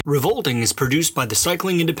Revolting is produced by the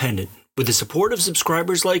Cycling Independent with the support of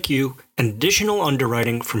subscribers like you and additional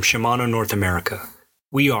underwriting from Shimano North America.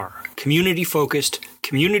 We are community-focused,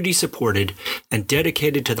 community-supported, and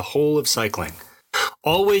dedicated to the whole of cycling.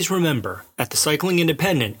 Always remember, at the Cycling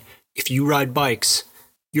Independent, if you ride bikes,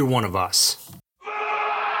 you're one of us.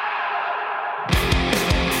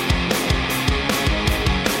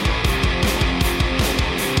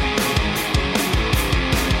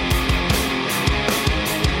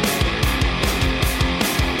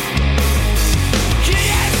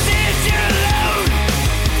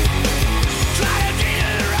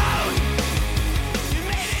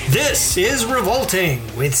 This is Revolting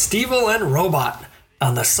with Stevel and Robot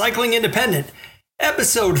on the Cycling Independent,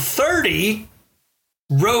 episode 30,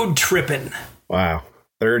 Road Trippin'. Wow,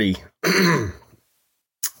 30.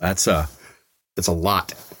 That's a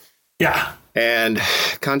lot. Yeah. And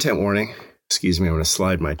content warning. Excuse me, I'm going to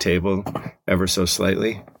slide my table ever so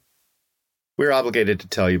slightly. We're obligated to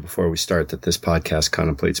tell you before we start that this podcast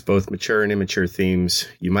contemplates both mature and immature themes.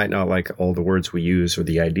 You might not like all the words we use or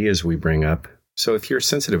the ideas we bring up. So if you're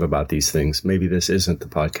sensitive about these things, maybe this isn't the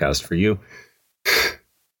podcast for you.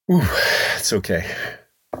 It's okay.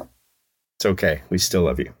 It's okay. We still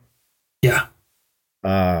love you. Yeah.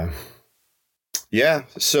 Yeah.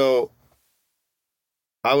 So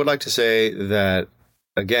I would like to say that,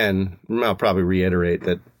 again, I'll probably reiterate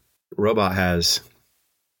that Robot has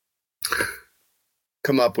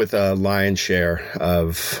come up with a lion's share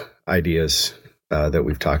of ideas that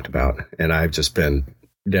we've talked about. And I've just been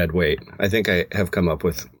dead weight. I think I have come up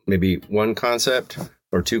with maybe one concept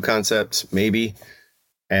or two concepts, maybe.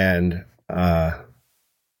 And the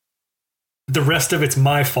rest of it's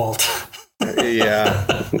my fault.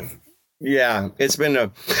 Yeah. Yeah. It's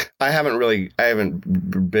been I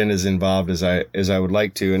haven't been as involved as I would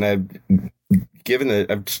like to. And I've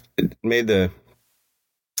made the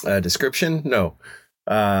description. No.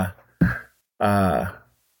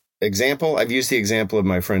 Example, I've used the example of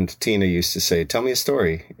my friend Tina used to say, tell me a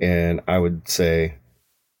story. And I would say,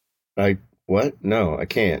 what? No, I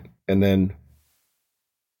can't. And then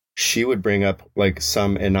she would bring up like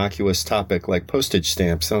some innocuous topic like postage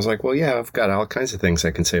stamps. And I was like, well, yeah, I've got all kinds of things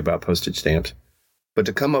I can say about postage stamps. But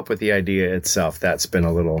to come up with the idea itself, that's been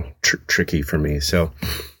a little tricky for me. So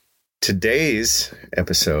today's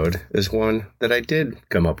episode is one that I did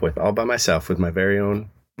come up with all by myself with my very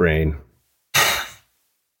own brain.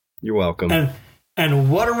 You're welcome.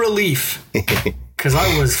 And what a relief, because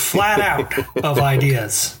I was flat out of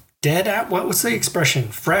ideas. Dead out? What was the expression?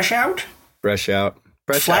 Fresh out? Fresh out.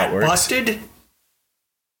 Fresh flat out works. Busted?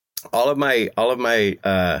 All of my what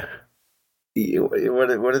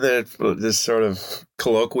are this sort of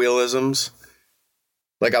colloquialisms?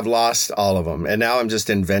 Like I've lost all of them, and now I'm just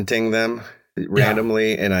inventing them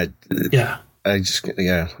randomly, and I just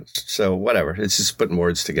So whatever. It's just putting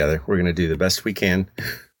words together. We're gonna do the best we can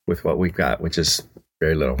with what we've got, which is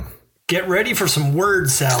very little. Get ready for some word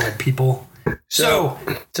salad, people. So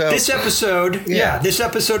this episode, this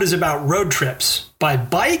episode is about road trips. By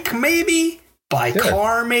bike, maybe. By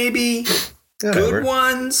car, maybe. Good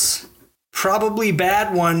ones. Probably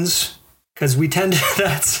bad ones. Because we tend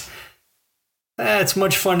to, that's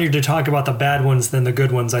much funnier to talk about the bad ones than the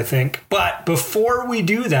good ones, I think. But before we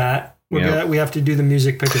do that, we have to do the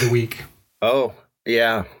music pick of the week. Oh,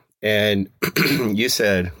 yeah. And you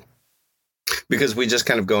said, because we just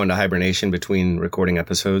kind of go into hibernation between recording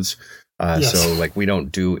episodes. Yes. So like we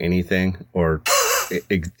don't do anything or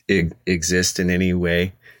exist in any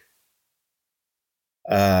way.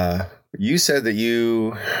 You said that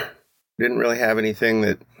you didn't really have anything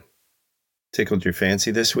that tickled your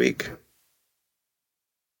fancy this week.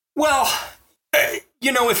 Well,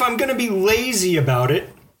 if I'm going to be lazy about it,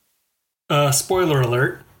 spoiler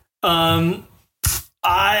alert,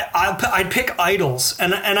 I'd pick Idols,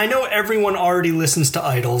 and I know everyone already listens to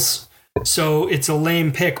Idols, so it's a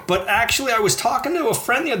lame pick. But actually, I was talking to a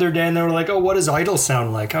friend the other day, and they were like, "Oh, what does Idols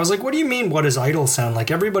sound like?" I was like, "What do you mean? What does Idols sound like?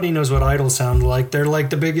 Everybody knows what Idols sound like. They're like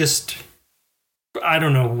the biggest. I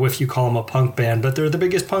don't know if you call them a punk band, but they're the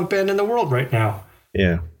biggest punk band in the world right now."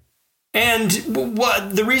 Yeah. And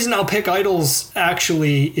the reason I'll pick Idols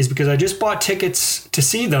actually is because I just bought tickets to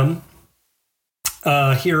see them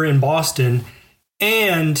here in Boston.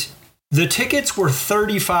 And the tickets were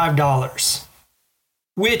 $35,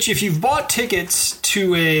 which if you've bought tickets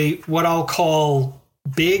to a what I'll call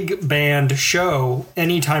big band show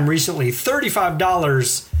anytime recently,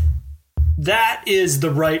 $35, that is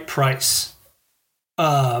the right price.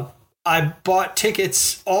 I bought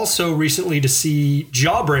tickets also recently to see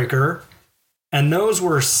Jawbreaker, and those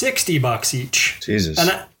were $60 each. Jesus.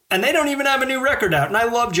 And they don't even have a new record out. And I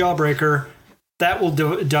love Jawbreaker. that will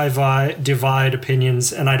divide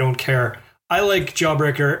opinions, and I don't care. I like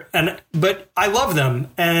Jawbreaker, but I love them,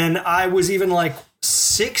 and I was even like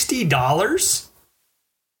 $60,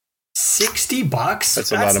 $60.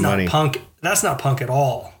 That's a lot of money. Punk. That's not punk at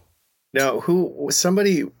all. No,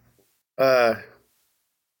 somebody. Oh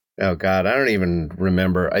God, I don't even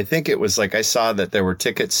remember. I think it was like I saw that there were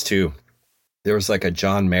tickets to. There was like a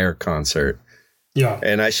John Mayer concert. Yeah,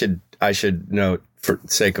 and I should note, for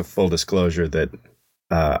sake of full disclosure, that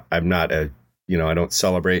I'm not I don't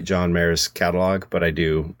celebrate John Mayer's catalog, but I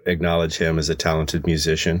do acknowledge him as a talented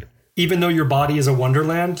musician. Even though your body is a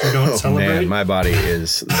wonderland, you don't celebrate? Man, my body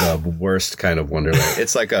is the worst kind of wonderland.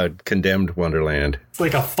 It's like a condemned wonderland. It's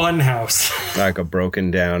like a fun house. Like a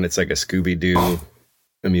broken down. It's like a Scooby-Doo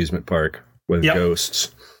amusement park with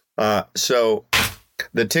ghosts. So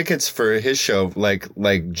the tickets for his show, like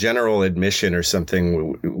general admission or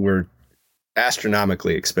something, were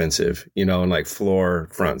astronomically expensive, and like floor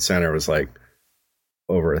front center was like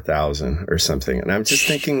over $1,000 or something. And I'm just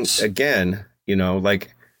thinking again,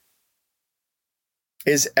 like,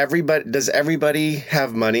 does everybody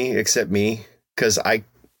have money except me? Because I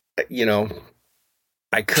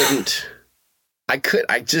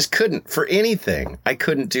just couldn't for anything. I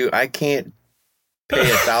can't pay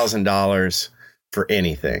 $1,000 for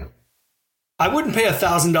anything. I wouldn't pay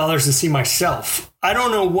 $1,000 to see myself. I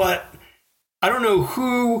don't know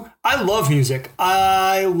who. I love music.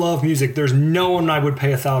 There's no one I would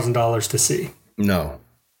pay $1,000 to see. No.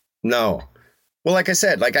 Well, like I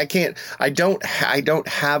said, like I don't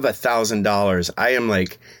have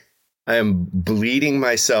 $1,000. I am bleeding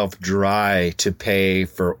myself dry to pay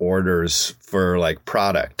for orders for like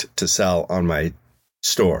product to sell on my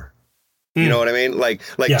store. You know what I mean? Like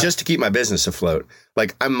just to keep my business afloat.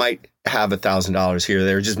 Like I might have $1,000 here or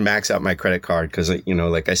there, just max out my credit card. Cause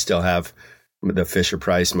like I still have the Fisher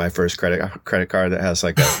Price, my first credit card that has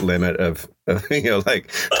like a limit of like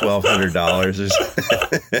 $1,200 or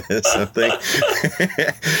something.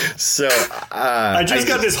 So I just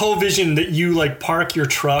got this whole vision that you like park your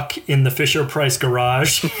truck in the Fisher Price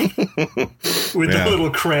garage with the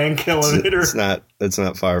little crank elevator. That's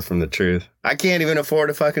not far from the truth. I can't even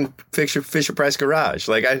afford a fucking Fisher Price garage.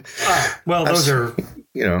 Like those are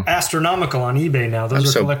astronomical on eBay now.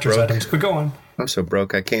 Those are collector's items. But go on. I'm so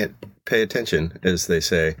broke I can't pay attention, as they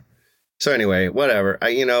say. So anyway, whatever.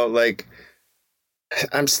 I'm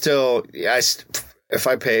still, if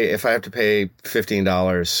I have to pay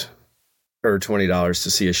 $15 or $20 to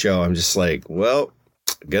see a show, I'm just like, well,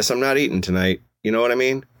 I guess I'm not eating tonight. You know what I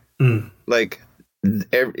mean? Like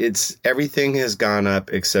everything has gone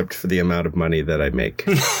up except for the amount of money that I make.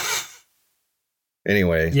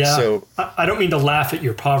 Anyway. Yeah. So I don't mean to laugh at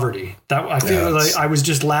your poverty. I feel like I was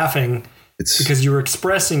just laughing because you were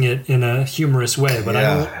expressing it in a humorous way, but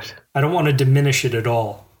I don't want to diminish it at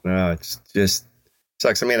all. No, it's just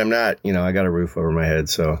sucks. I mean, I'm not, I got a roof over my head,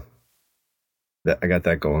 so I got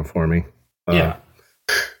that going for me. Yeah.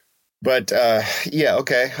 But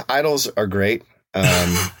okay. Idols are great.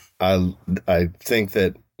 I think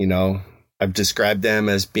that, I've described them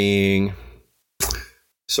as being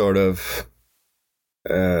sort of,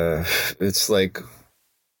 it's like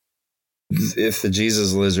if the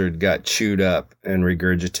Jesus lizard got chewed up and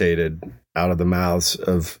regurgitated out of the mouths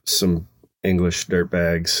of some English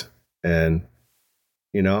dirtbags, and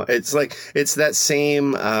it's that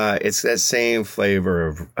same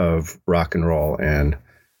flavor of rock and roll, and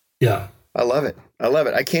I love it.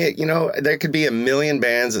 I can't, there could be a million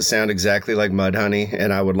bands that sound exactly like Mudhoney,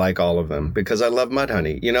 and I would like all of them because I love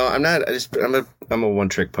Mudhoney. I'm a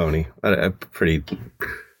one-trick pony. I have pretty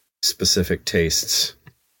specific tastes.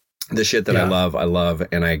 The shit that I love,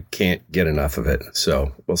 and I can't get enough of it.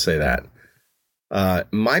 So we'll say that.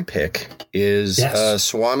 My pick is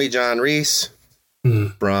Swami John Reese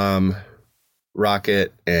from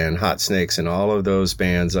Rocket and Hot Snakes and all of those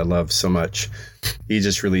bands I love so much. He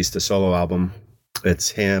just released a solo album. It's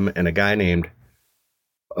him and a guy named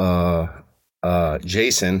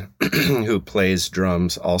Jason, who plays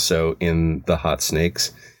drums also in the Hot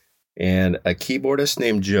Snakes, and a keyboardist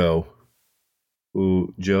named Joe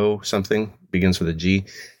something begins with a G,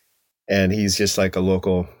 and he's just like a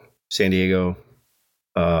local San Diego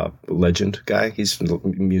legend guy. He's a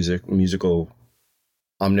musical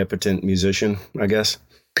omnipotent musician, I guess,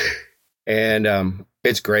 and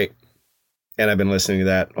it's great. And I've been listening to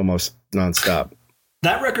that almost nonstop.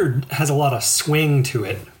 That record has a lot of swing to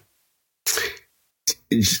it.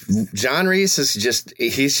 John Reese is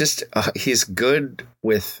he's good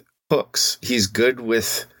with hooks. He's good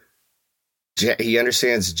with, he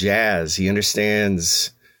understands jazz. He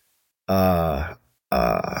understands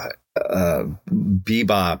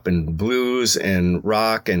bebop and blues and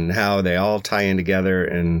rock and how they all tie in together.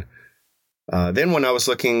 And then when I was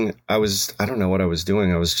looking, I don't know what I was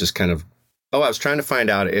doing. I was just kind of, I was trying to find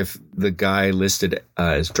out if the guy listed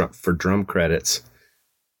as for drum credits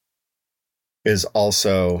was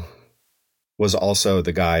also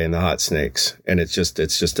the guy in the Hot Snakes. And it's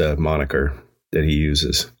just a moniker that he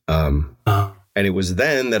uses. And it was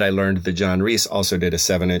then that I learned that John Reese also did a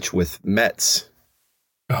 7-inch with Mets.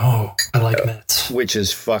 Oh, I like Mets. Which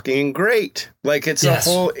is fucking great. Like it's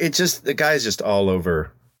the guy's just all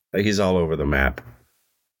over. Like he's all over the map,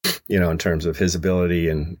 in terms of his ability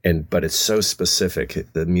but it's so specific.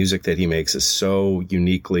 The music that he makes is so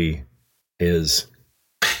uniquely his.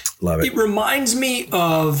 Love it. It reminds me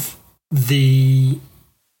of the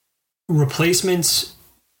Replacements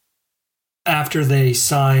after they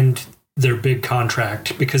signed their big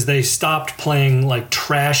contract, because they stopped playing like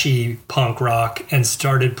trashy punk rock and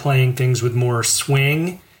started playing things with more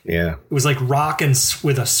swing. Yeah. It was like rock and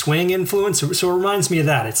with a swing influence. So it reminds me of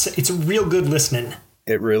that. It's real good listening.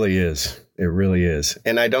 It really is. It really is.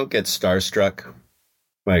 And I don't get starstruck.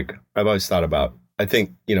 Like I've always thought about, I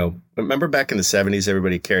think, remember back in the 70s,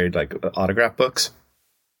 everybody carried like autograph books.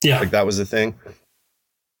 Yeah. Like that was the thing.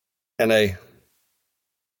 And I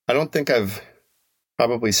don't think I've,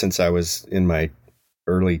 probably since I was in my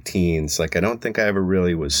early teens, like I don't think I ever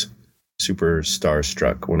really was super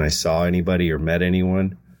starstruck when I saw anybody or met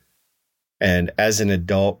anyone. And as an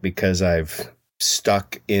adult, because I've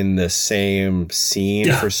stuck in the same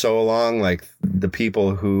scene for so long, like the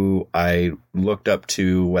people who I looked up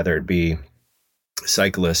to, whether it be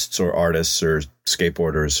cyclists or artists or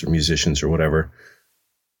skateboarders or musicians or whatever,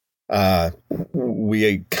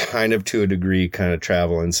 we kind of, to a degree, kind of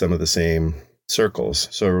travel in some of the same circles.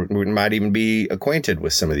 So we might even be acquainted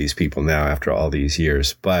with some of these people now after all these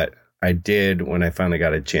years. But I did, when I finally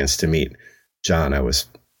got a chance to meet John, I was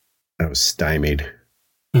stymied.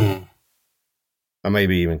 I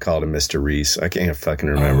maybe even called him Mr. Reese. I can't fucking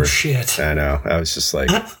remember. Oh, shit. I know. I was just like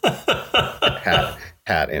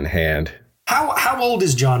hat in hand. How old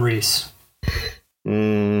is John Reese?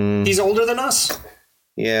 He's older than us?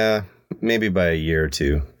 Yeah, maybe by a year or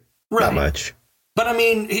two. Right. Not much. But I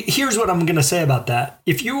mean, here's what I'm going to say about that.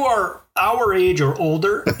 If you are our age or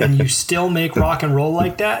older and you still make rock and roll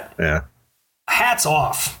like that, hats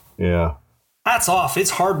off. Yeah. Hats off.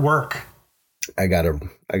 It's hard work. I got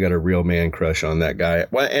a real man crush on that guy.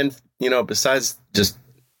 Well, and besides just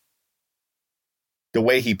the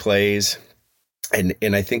way he plays,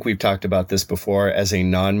 and I think we've talked about this before, as a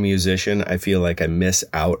non-musician, I feel like I miss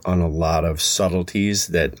out on a lot of subtleties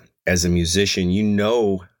that as a musician,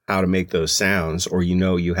 how to make those sounds, or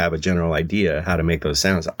you have a general idea how to make those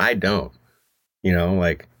sounds. I don't.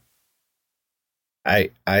 Like I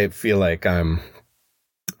feel like I'm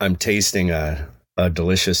tasting a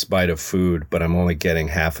delicious bite of food, but I'm only getting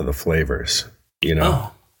half of the flavors,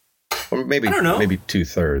 or maybe, I don't know. Maybe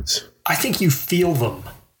 2/3. I think you feel them.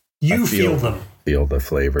 You feel them. Feel the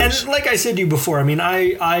flavors. And like I said to you before, I mean,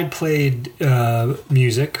 I played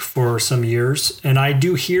music for some years, and I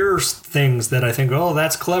do hear things that I think, oh,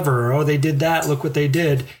 that's clever. Or, oh, they did that. Look what they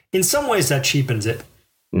did. In some ways, that cheapens it.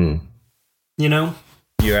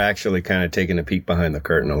 You're actually kind of taking a peek behind the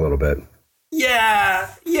curtain a little bit. Yeah.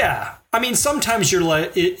 I mean, sometimes you're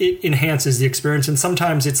like, it enhances the experience, and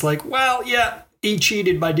sometimes it's like, well, yeah, he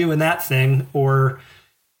cheated by doing that thing, or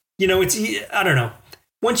it's, I don't know.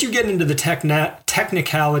 Once you get into the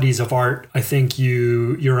technicalities of art, I think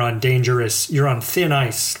you're on thin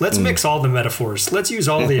ice. Let's mix all the metaphors. Let's use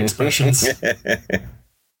all the expressions.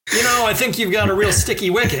 I think you've got a real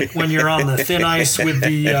sticky wicket when you're on the thin ice with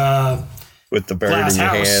the bird in your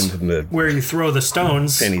hand and where you throw the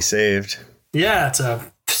stones. Penny saved. Yeah, it's a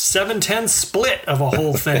 7-10 split of a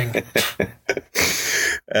whole thing.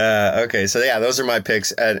 Okay, so yeah, those are my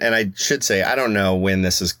picks, and I should say I don't know when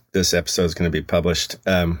this episode is going to be published,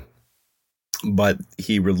 but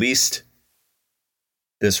he released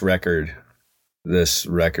this record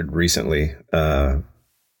recently, and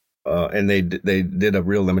they did a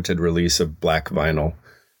real limited release of black vinyl,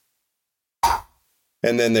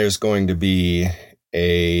 and then there's going to be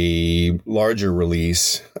a larger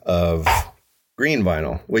release of green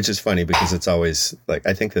vinyl, which is funny because it's always like,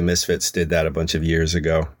 I think the Misfits did that a bunch of years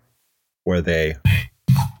ago, where they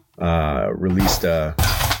released a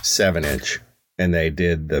 7-inch, and they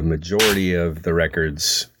did the majority of the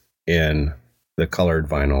records in the colored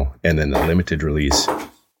vinyl, and then the limited release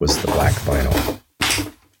was the black vinyl.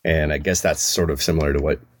 And I guess that's sort of similar to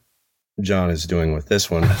what John is doing with this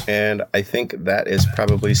one, and I think that is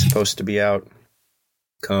probably supposed to be out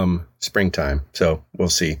come springtime, so we'll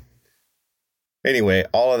see. Anyway,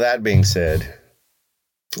 all of that being said,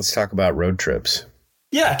 let's talk about road trips.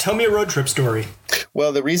 Yeah, tell me a road trip story.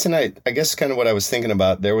 Well, the reason I guess kind of what I was thinking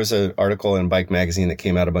about, there was an article in Bike Magazine that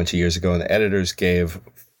came out a bunch of years ago, and the editors gave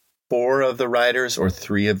 4 of the riders or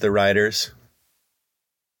 3 of the riders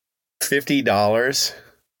 $50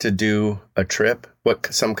 to do a trip.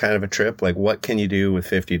 Some kind of a trip. Like, what can you do with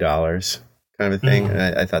 $50 kind of a thing?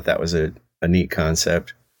 And I thought that was a neat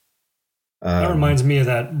concept. That reminds me of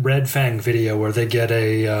that Red Fang video where they get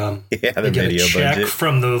a check budget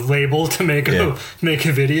from the label to make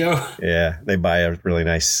a video. Yeah, they buy a really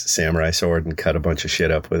nice samurai sword and cut a bunch of shit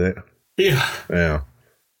up with it. Yeah.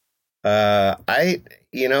 I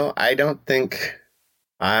don't think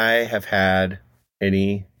I have had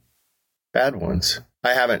any bad ones.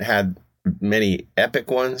 I haven't had many epic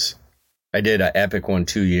ones. I did an epic one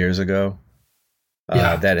 2 years ago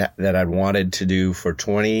that I'd wanted to do for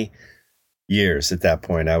 20 years. At that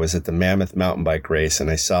point, I was at the Mammoth mountain bike race and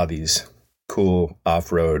I saw these cool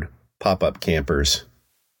off-road pop-up campers.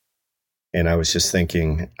 And I was just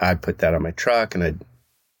thinking I'd put that on my truck and I'd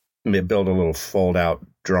build a little fold-out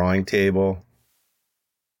drawing table.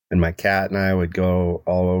 And my cat and I would go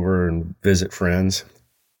all over and visit friends.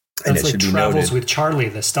 And that's like Travels with Charlie,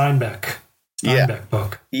 the Steinbeck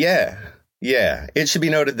book. Yeah. It should be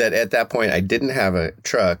noted that at that point, I didn't have a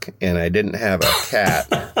truck and I didn't have a cat.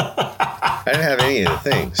 I didn't have any of the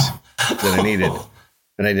things that I needed.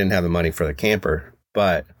 And I didn't have the money for the camper.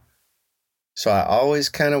 But so I always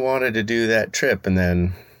kind of wanted to do that trip. And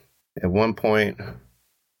then at one point,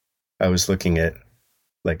 I was looking at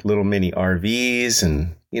like little mini RVs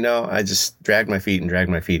and, I just dragged my feet. And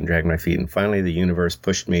finally the universe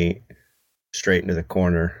pushed me straight into the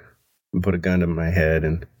corner and put a gun to my head.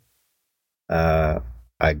 And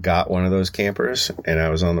I got one of those campers and I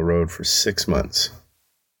was on the road for 6 months.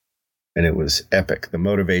 And it was epic. The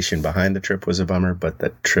motivation behind the trip was a bummer, but the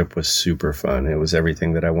trip was super fun. It was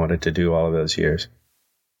everything that I wanted to do all of those years.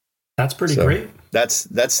 That's pretty great. That's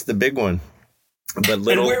the big one. But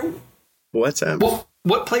what's that? Well,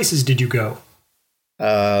 what places did you go?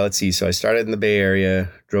 Let's see. So I started in the Bay Area,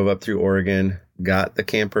 drove up through Oregon, got the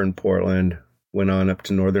camper in Portland, went on up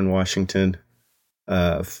to Northern Washington,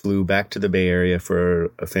 flew back to the Bay Area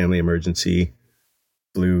for a family emergency,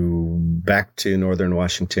 flew back to Northern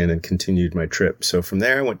Washington and continued my trip. So from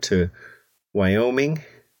there, I went to Wyoming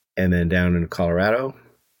and then down into Colorado.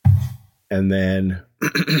 And then,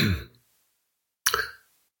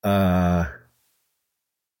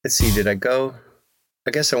 let's see, did I go?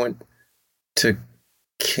 I guess I went to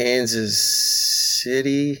Kansas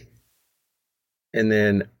City and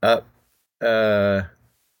then up, God,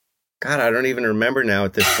 I don't even remember now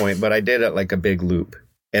at this point, but I did it like a big loop.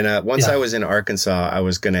 And once I was in Arkansas, I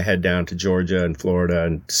was going to head down to Georgia and Florida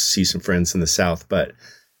and see some friends in the South. But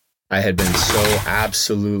I had been so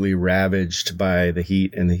absolutely ravaged by the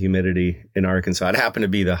heat and the humidity in Arkansas. It happened to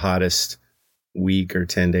be the hottest week or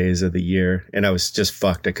 10 days of the year. And I was just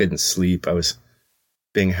fucked. I couldn't sleep. I was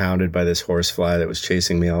being hounded by this horsefly that was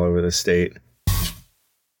chasing me all over the state.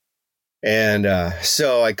 And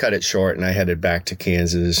so I cut it short and I headed back to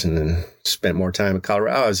Kansas and then spent more time in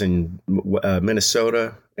Colorado. I was in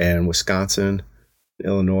Minnesota and Wisconsin,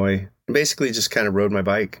 Illinois, and basically just kind of rode my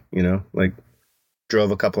bike, like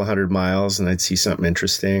drove a couple of 100 miles and I'd see something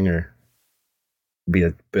interesting or be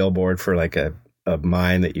a billboard for like a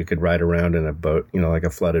mine that you could ride around in a boat, like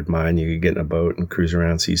a flooded mine. You could get in a boat and cruise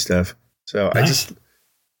around, see stuff. So nice. I just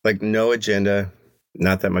like no agenda.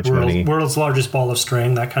 Not that much money. World's largest ball of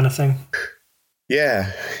string, that kind of thing.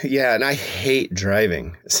 Yeah. And I hate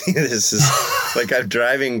driving. See, this is like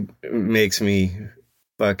driving makes me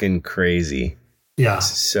fucking crazy. Yeah.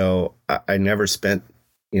 So I never spent,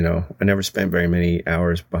 very many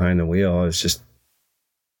hours behind the wheel. I was just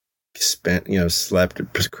slept,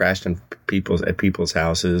 crashed at people's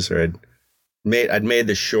houses, or I'd made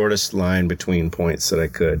the shortest line between points that I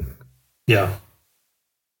could. Yeah.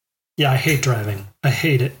 Yeah, I hate driving. I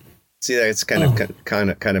hate it. See, that's kind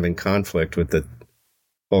of in conflict with the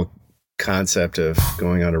whole concept of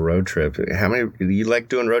going on a road trip. How many do you like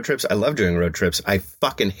doing road trips? I love doing road trips. I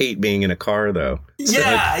fucking hate being in a car, though.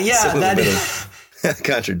 That is a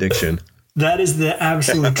contradiction. That is the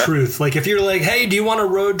absolute truth. Like, if you're like, hey, do you want a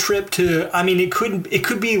road trip to? I mean, it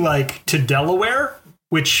could be like to Delaware,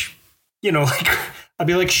 which like I'd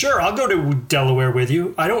be like, sure, I'll go to Delaware with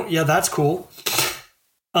you. Yeah, that's cool.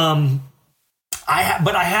 I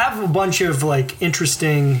have a bunch of like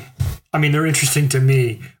interesting, they're interesting to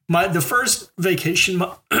me. The first vacation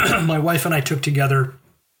my wife and I took together,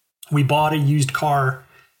 we bought a used car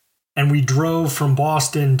and we drove from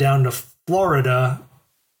Boston down to Florida,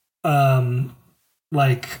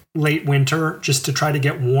 like late winter just to try to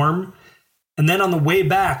get warm. And then on the way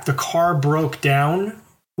back, the car broke down,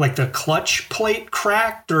 like the clutch plate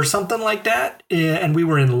cracked or something like that. And we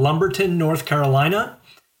were in Lumberton, North Carolina.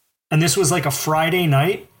 And this was like a Friday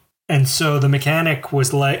night. And so the mechanic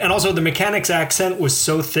was like, and also the mechanic's accent was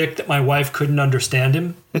so thick that my wife couldn't understand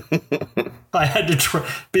him. I had to,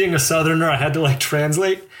 being a Southerner, I had to like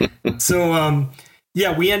translate. So,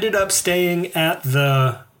 yeah, we ended up staying at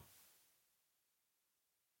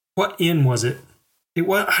what inn was it?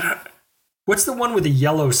 What's the one with the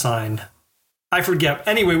yellow sign? I forget.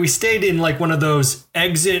 Anyway, we stayed in like one of those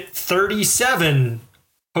Exit 37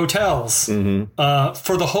 hotels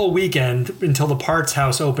for the whole weekend until the parts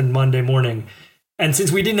house opened Monday morning. And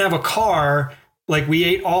since we didn't have a car, like we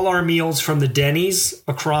ate all our meals from the Denny's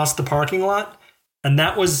across the parking lot, and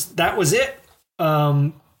that was it.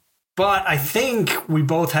 But I think we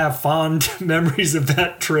both have fond memories of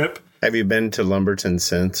that trip. Have you been to Lumberton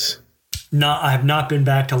since? No, I have not been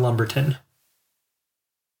back to Lumberton.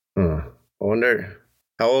 I wonder,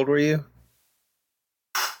 how old were you?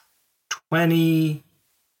 22,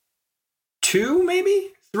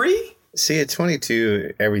 maybe 3. See, at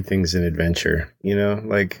 22, everything's an adventure, you know,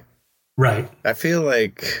 like, right. I feel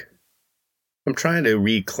like I'm trying to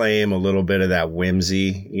reclaim a little bit of that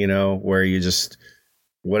whimsy, you know, where you just,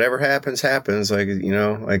 whatever happens, like, you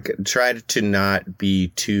know, like try to not be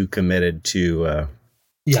too committed to a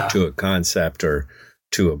concept or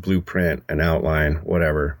to a blueprint, an outline,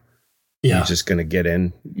 whatever. Yeah. You're just going to get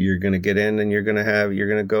in, and you're going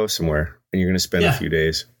to go somewhere and you're going to spend a few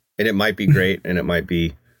days, and it might be great and it might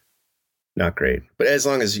be not great. But as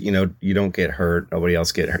long as, you know, you don't get hurt, nobody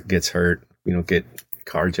else gets hurt, you don't get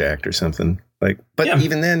carjacked or something like, but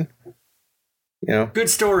even then, you know, good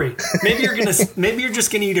story. Maybe you're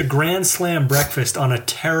just gonna eat a Grand Slam breakfast on a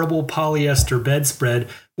terrible polyester bedspread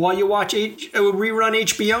while you watch rerun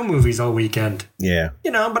HBO movies all weekend. Yeah, you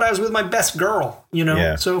know. But I was with my best girl, you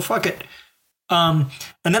know. So fuck it. And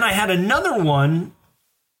then I had another one.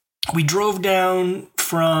 We drove down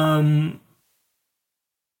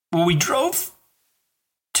we drove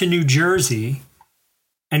to New Jersey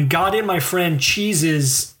and got in my friend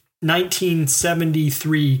Cheese's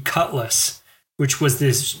 1973 Cutlass, which was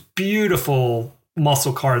this beautiful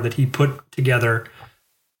muscle car that he put together.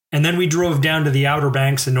 And then we drove down to the Outer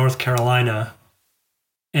Banks in North Carolina.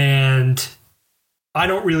 And I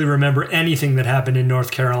don't really remember anything that happened in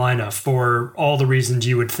North Carolina for all the reasons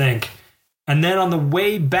you would think. And then on the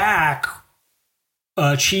way back,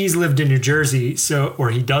 Cheese lived in New Jersey, or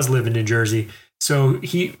he does live in New Jersey. So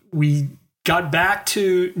we got back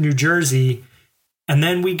to New Jersey, and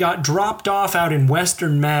then we got dropped off out in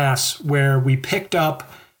Western Mass, where we picked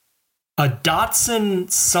up a Datsun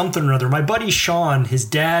something or other. My buddy Sean, his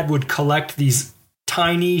dad would collect these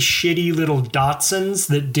tiny, shitty little Datsuns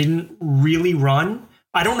that didn't really run.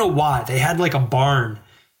 I don't know why. They had like a barn,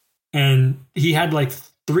 and he had like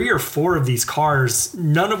 3 or 4 of these cars,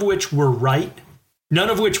 none of which were right. None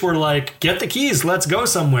of which were like, get the keys, let's go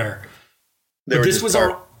somewhere. There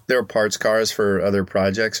were parts cars for other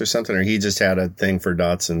projects or something, or he just had a thing for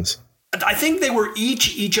Datsuns? I think they were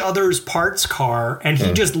each other's parts car, and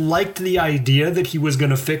he just liked the idea that he was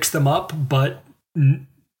going to fix them up, but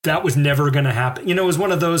that was never going to happen. You know, it was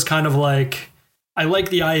one of those kind of like, I like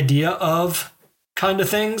the idea of kind of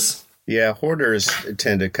things. Yeah, hoarders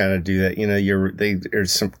tend to kind of do that. You know, they're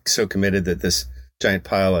so committed that this giant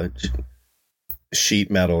pile of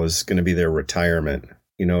sheet metal is going to be their retirement.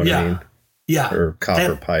 You know what I mean? Yeah. Or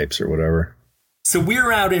copper pipes or whatever. So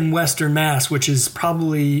we're out in Western Mass, which is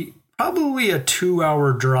probably a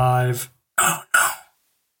 2-hour drive. Oh, no.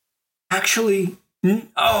 Actually,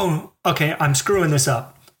 okay, I'm screwing this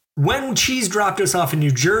up. When Cheese dropped us off in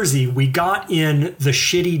New Jersey, we got in the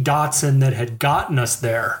shitty Datsun that had gotten us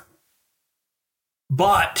there.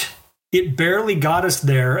 But it barely got us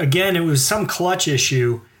there. Again, it was some clutch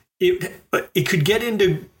issue. It could get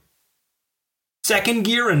into second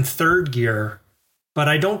gear and third gear, but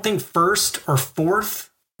I don't think first or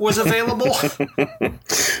fourth was available.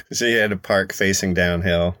 So you had to park facing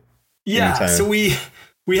downhill. Yeah, anytime. So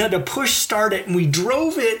we had to push start it, and we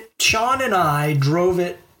drove it. Sean and I drove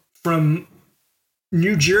it from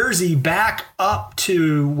New Jersey back up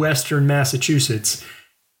to Western Massachusetts.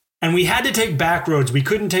 And we had to take back roads. We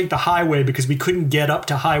couldn't take the highway because we couldn't get up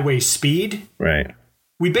to highway speed. Right.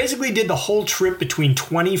 We basically did the whole trip between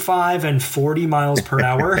 25 and 40 miles per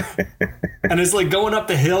hour. And it's like going up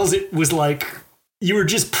the hills. It was like you were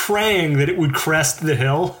just praying that it would crest the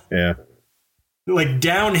hill. Yeah. Like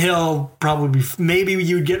downhill, probably, maybe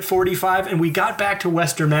you'd get 45. And we got back to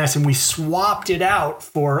Western Mass and we swapped it out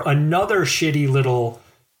for another shitty little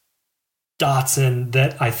Datsun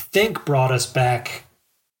that I think brought us back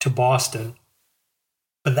to Boston.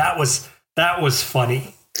 But that was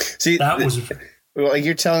funny. See, well,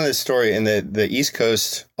 you're telling this story, and the East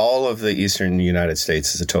Coast, all of the Eastern United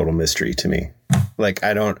States is a total mystery to me. Like,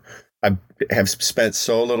 I have spent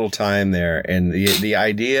so little time there, and the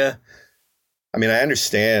idea, I mean, I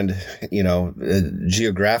understand,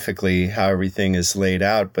 geographically how everything is laid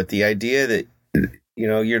out, but the idea that,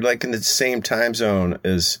 you're like in the same time zone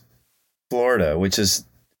as Florida, which is,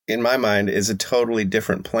 in my mind, is a totally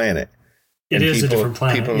different planet. It is a different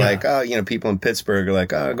planet. People are like, people in Pittsburgh are like,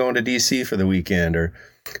 going to DC for the weekend, or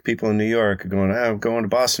people in New York are going to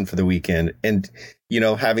Boston for the weekend. And,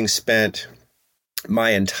 having spent my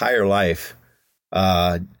entire life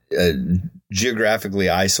geographically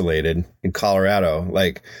isolated in Colorado,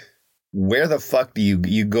 like, where the fuck do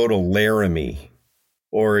you go to Laramie,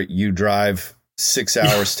 or you drive 6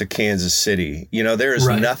 hours to Kansas City? There is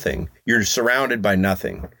nothing. You're surrounded by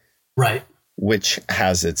nothing. Right. Which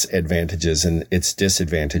has its advantages and its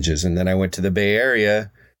disadvantages. And then I went to the Bay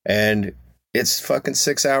Area, and it's fucking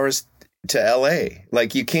 6 hours to LA.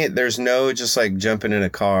 Like, you can't, there's no just like jumping in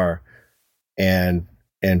a car and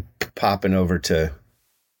popping over to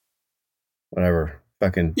whatever,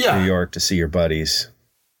 fucking New York to see your buddies.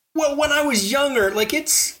 Well, when I was younger, like,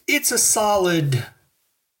 it's a solid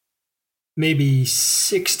maybe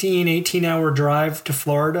 16, 18-hour drive to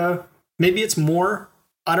Florida. Maybe it's more.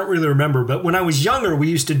 I don't really remember. But when I was younger, we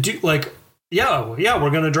used to do like, we're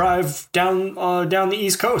going to drive down the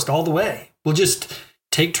East Coast all the way. We'll just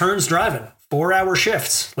take turns driving, 4-hour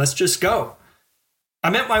shifts. Let's just go.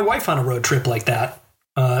 I met my wife on a road trip like that.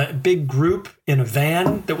 A big group in a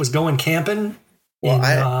van that was going camping. Well,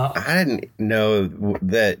 I didn't know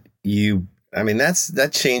that that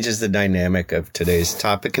changes the dynamic of today's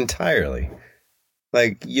topic entirely.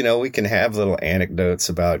 Like, we can have little anecdotes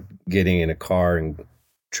about getting in a car and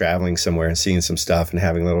traveling somewhere and seeing some stuff and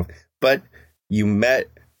having but you met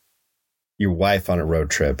your wife on a road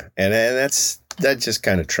trip, and that just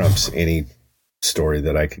kind of trumps any story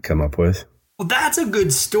that I could come up with. Well, that's a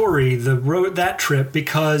good story, that trip,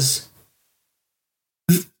 because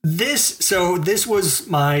this was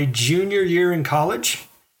my junior year in college.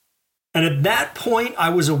 And at that point, I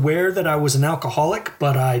was aware that I was an alcoholic,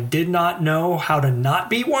 but I did not know how to not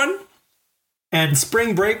be one. And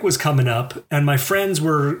spring break was coming up, and my friends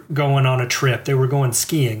were going on a trip. They were going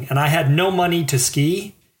skiing, and I had no money to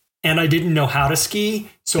ski, and I didn't know how to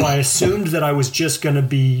ski. So I assumed that I was just going to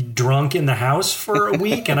be drunk in the house for a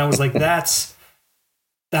week. And I was like, that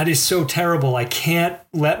is so terrible. I can't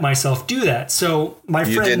let myself do that. So my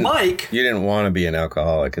friend Mike... You didn't want to be an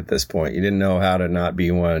alcoholic at this point. You didn't know how to not be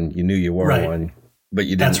one. You knew you were one, but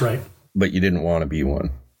you didn't. That's right. But you didn't want to be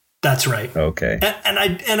one. That's right. Okay.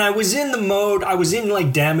 And I was in the mode, I was in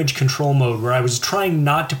like damage control mode, where I was trying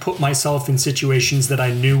not to put myself in situations that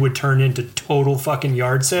I knew would turn into total fucking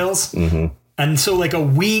yard sales. Mm-hmm. And so like a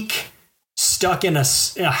week stuck in a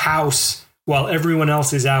house while everyone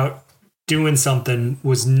else is out doing something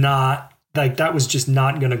was not, like, that was just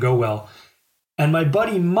not going to go well. And my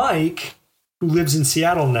buddy Mike, who lives in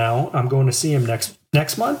Seattle now, I'm going to see him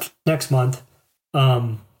next month.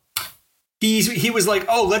 He was like,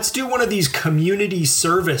 oh, let's do one of these community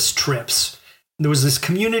service trips. There was this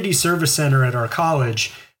community service center at our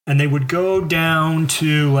college, and they would go down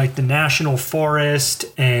to like the national forest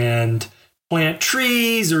and plant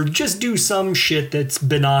trees or just do some shit that's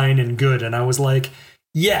benign and good. And I was like,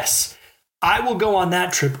 yes, I will go on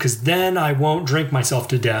that trip, because then I won't drink myself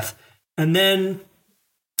to death. And then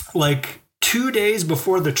like 2 days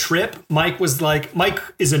before the trip, Mike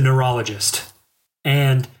is a neurologist,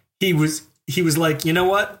 and he was like, you know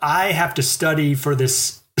what? I have to study for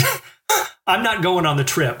this. I'm not going on the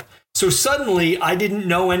trip. So suddenly I didn't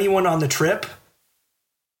know anyone on the trip.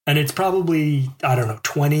 And it's probably, I don't know,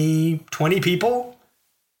 20 people.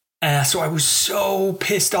 So I was so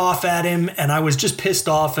pissed off at him, and I was just pissed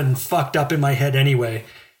off and fucked up in my head anyway.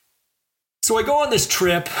 So I go on this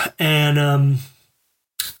trip, and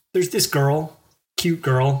there's this girl, cute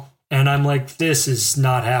girl, and I'm like, this is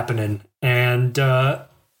not happening. And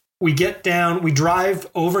we drive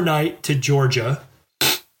overnight to Georgia,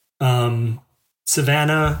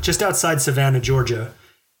 Savannah, just outside Savannah, Georgia.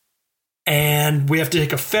 And we have to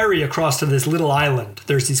take a ferry across to this little island.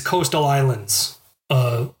 There's these coastal islands,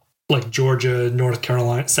 like Georgia, North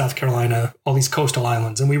Carolina, South Carolina, all these coastal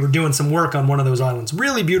islands. And we were doing some work on one of those islands.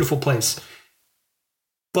 Really beautiful place.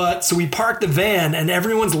 But so we parked the van, and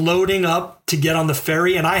everyone's loading up to get on the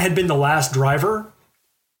ferry. And I had been the last driver.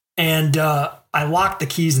 And I locked the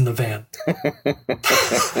keys in the van.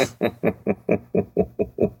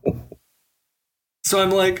 So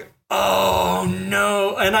I'm like, Oh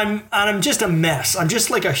no. And I'm just a mess. I'm just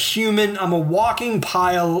like a human. I'm a walking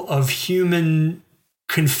pile of human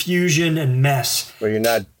confusion and mess. Well,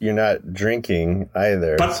 you're not drinking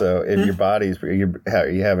either. But, so in your body's, are you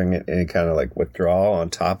having any kind of like withdrawal on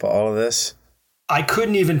top of all of this? I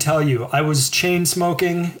couldn't even tell you. I was chain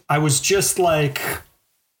smoking. I was just like,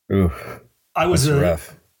 oof. I was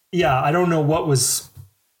rough. Yeah, I don't know what was.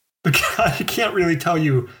 I can't really tell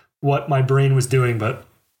you what my brain was doing, but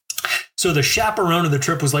so the chaperone of the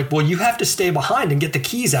trip was like, well, you have to stay behind and get the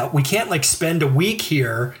keys out. We can't like spend a week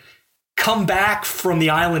here, come back from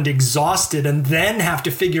the island exhausted, and then have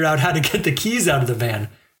to figure out how to get the keys out of the van.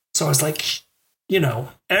 So I was like,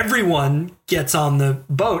 everyone gets on the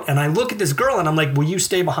boat. And I look at this girl and I'm like, will you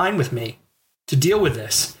stay behind with me to deal with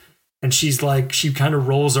this? And she's like, she kind of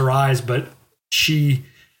rolls her eyes, but she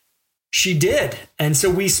did. And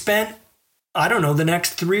so we spent, I don't know, the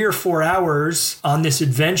next 3 or 4 hours on this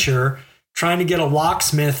adventure trying to get a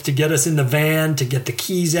locksmith to get us in the van, to get the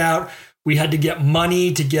keys out. We had to get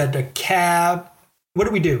money to get a cab. What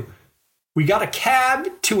did we do? We got a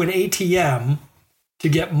cab to an ATM to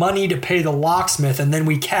get money to pay the locksmith. And then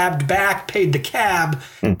we cabbed back, paid the cab.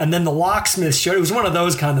 And then the locksmith showed. It was one of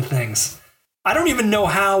those kind of things. I don't even know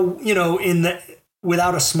how,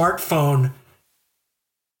 without a smartphone,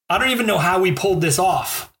 I don't even know how we pulled this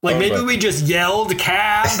off. Like maybe we just yelled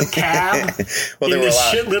cab well, in this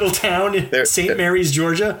shit little town in St. Mary's,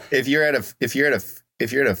 Georgia. If you're at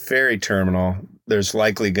a ferry terminal, there's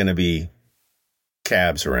likely going to be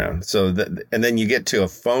cabs around. So and then you get to a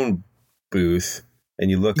phone booth and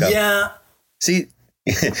you look up. Yeah. See,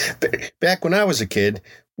 back when I was a kid,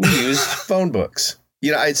 we used phone books.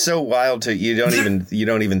 It's so wild you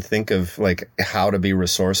don't even think of like how to be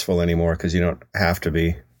resourceful anymore because you don't have to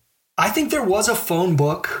be. I think there was a phone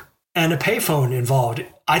book and a payphone involved.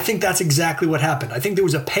 I think that's exactly what happened. I think there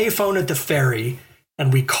was a payphone at the ferry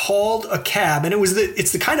and we called a cab, and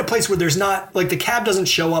it's the kind of place where there's not like the cab doesn't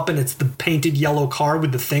show up and it's the painted yellow car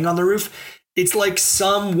with the thing on the roof. It's like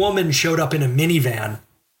some woman showed up in a minivan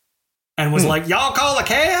and was like, y'all call a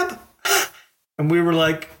cab? And we were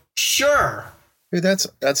like, sure. Dude,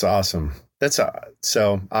 that's awesome.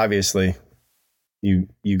 So obviously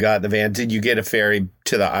you got the van. Did you get a ferry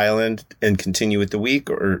to the island and continue with the week,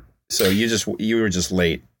 or so you were just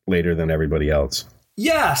later than everybody else?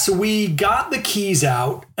 Yeah, so we got the keys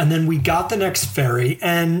out and then we got the next ferry,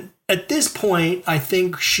 and at this point I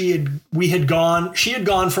think she had gone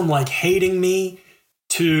from like hating me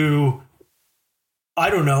to,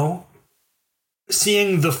 I don't know,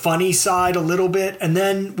 seeing the funny side a little bit. And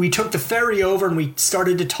then we took the ferry over and we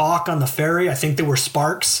started to talk on the ferry. I think there were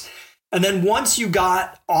sparks. And then once you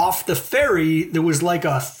got off the ferry, there was like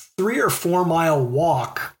a 3 or 4 mile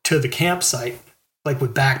walk to the campsite, like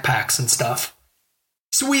with backpacks and stuff.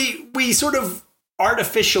 So we sort of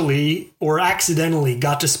artificially or accidentally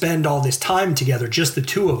got to spend all this time together, just the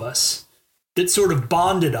two of us, that sort of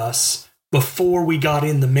bonded us before we got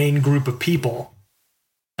in the main group of people.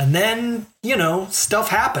 And then, stuff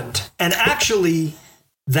happened. And actually,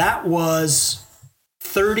 that was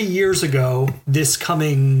 30 years ago this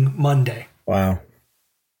coming Monday. Wow.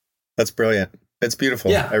 That's brilliant. It's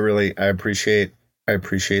beautiful. Yeah. I appreciate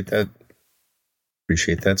that.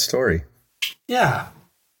 Appreciate that story. Yeah.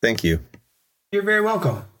 Thank you. You're very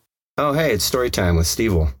welcome. Oh, hey, it's story time with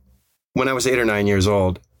Steve. When I was 8 or 9 years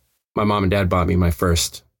old, my mom and dad bought me my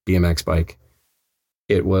first BMX bike.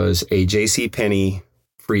 It was a JCPenney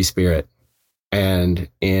Free Spirit. And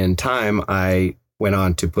in time, I went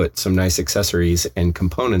on to put some nice accessories and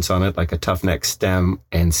components on it, like a tough neck stem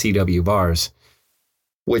and CW bars,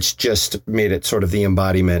 which just made it sort of the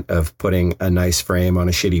embodiment of putting a nice frame on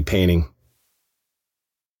a shitty painting.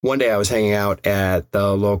 One day I was hanging out at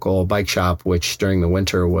the local bike shop, which during the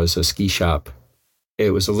winter was a ski shop.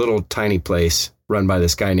 It was a little tiny place run by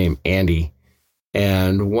this guy named Andy.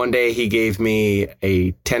 And one day he gave me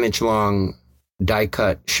a 10-inch long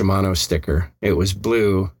die-cut Shimano sticker. It was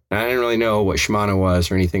blue. I didn't really know what Shimano was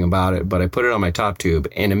or anything about it, but I put it on my top tube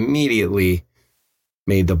and immediately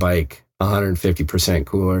made the bike 150%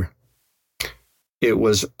 cooler. It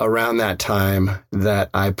was around that time that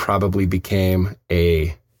I probably became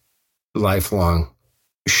a lifelong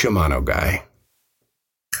Shimano guy.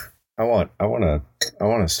 I want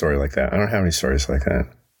a story like that. I don't have any stories like that.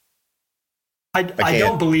 I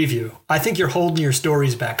don't believe you. I think you're holding your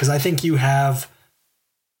stories back because I think you have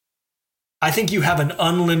an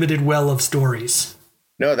unlimited well of stories.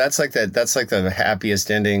 No, that's like the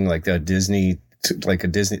happiest ending, like a Disney.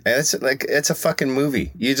 It's a fucking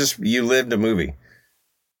movie. You lived a movie.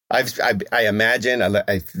 I imagine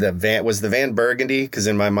the van was burgundy, because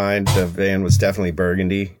in my mind the van was definitely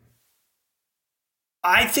burgundy.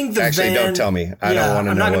 I think the Actually, van. don't tell me. I don't want to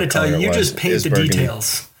know. I'm not going to tell you. You just paint the burgundy.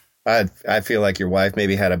 details. I feel like your wife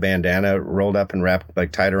maybe had a bandana rolled up and wrapped,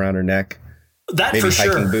 like tied around her neck. That maybe for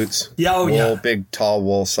sure. hiking boots. Yeah, wool, big tall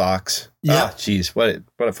wool socks. Yeah. Oh, geez, what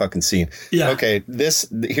a fucking scene. Yeah. Okay,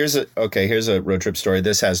 here's a road trip story.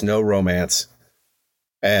 This has no romance,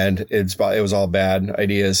 and it was all bad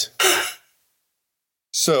ideas.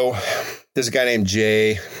 So there's a guy named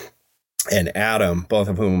Jay and Adam, both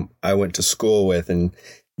of whom I went to school with, and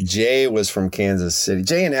Jay was from Kansas City.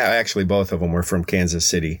 Jay and Adam, actually both of them were from Kansas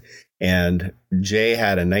City, and Jay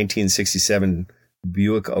had a 1967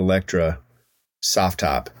 Buick Electra soft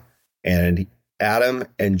top, and Adam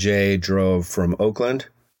and Jay drove from Oakland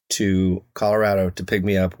to Colorado to pick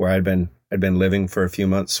me up, where I'd been living for a few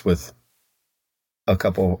months with a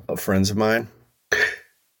couple of friends of mine.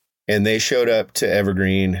 And they showed up to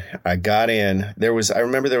Evergreen. I got in. I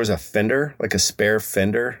remember there was a fender, like a spare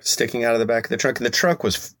fender sticking out of the back of the trunk. And the trunk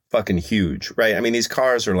was fucking huge, right? I mean, these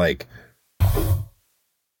cars are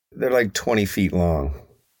they're like 20 feet long.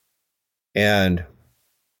 And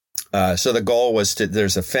so the goal was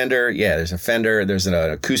there's a fender. Yeah, there's a fender. There's an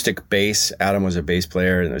acoustic bass. Adam was a bass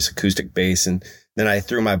player, and there's acoustic bass. And then I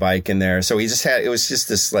threw my bike in there. So it was just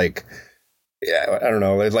this like, yeah, I don't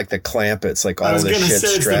know, like the Clampets, like all this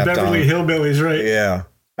shit strapped on. It's the Beverly Hillbillies, right? Yeah,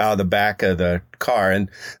 out of the back of the car.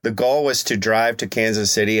 And the goal was to drive to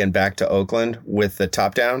Kansas City and back to Oakland with the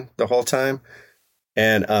top down the whole time.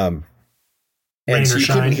 And so you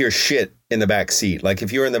couldn't hear shit in the back seat. Like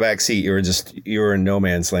if you were in the back seat, you were in no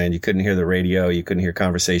man's land. You couldn't hear the radio. You couldn't hear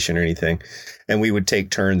conversation or anything. And we would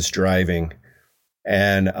take turns driving.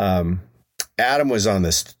 And Adam was on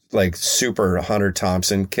this like super Hunter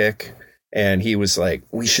Thompson kick. And he was like,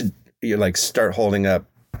 we should start holding up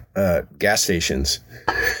gas stations.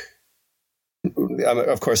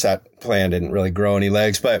 Of course, that plan didn't really grow any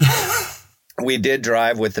legs, but we did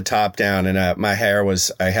drive with the top down. And I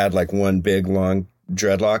had like one big long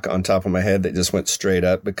dreadlock on top of my head that just went straight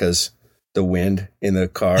up because the wind in the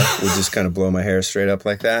car would just kind of blow my hair straight up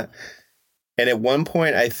like that. And at one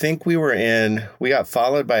point, I think we got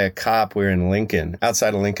followed by a cop. We were in Lincoln,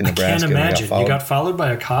 outside of Lincoln, Nebraska. I can't imagine. You got followed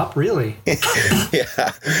by a cop? Really?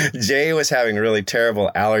 Yeah. Jay was having really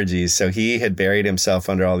terrible allergies, so he had buried himself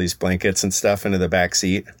under all these blankets and stuff into the back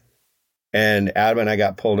seat. And Adam and I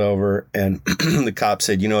got pulled over, and the cop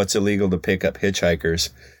said, it's illegal to pick up hitchhikers.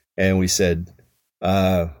 And we said,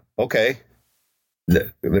 okay,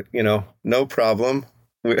 no problem.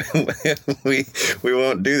 We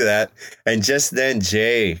won't do that. And just then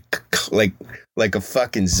Jay, like a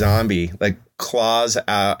fucking zombie, like claws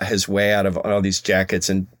out his way out of all these jackets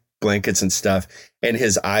and blankets and stuff, and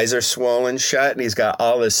his eyes are swollen shut, and he's got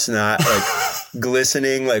all this snot like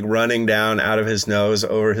glistening, like running down out of his nose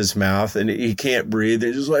over his mouth, and he can't breathe.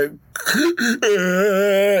 He's just like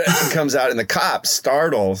comes out, and the cop,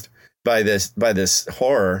 startled by this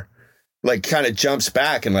horror, like kind of jumps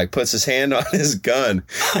back and like puts his hand on his gun.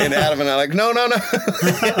 And Adam and I like, no.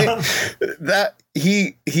 That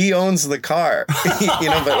he owns the car,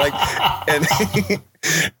 but like,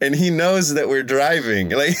 and he knows that we're driving.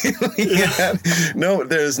 Like,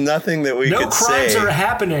 there's nothing that we could say. No crimes are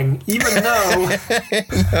happening, even though.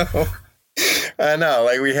 No. I know.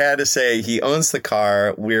 Like we had to say he owns the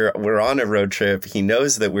car. We're on a road trip. He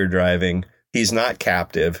knows that we're driving. He's not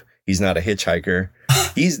captive. He's not a hitchhiker.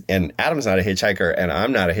 And Adam's not a hitchhiker, and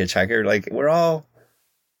I'm not a hitchhiker. Like we're all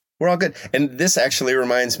good. And this actually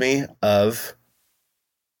reminds me of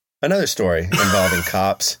another story involving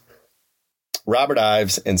cops. Robert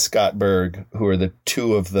Ives and Scott Berg, who are the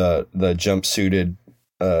two of the jumpsuited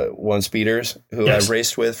one speeders who I've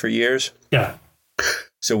raced with for years. Yeah.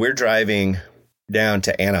 So we're driving down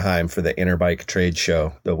to Anaheim for the Interbike trade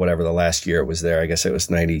show, the last year it was there. I guess it was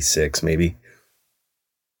 96 maybe.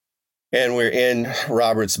 And we're in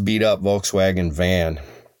Robert's beat up Volkswagen van.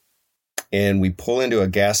 And we pull into a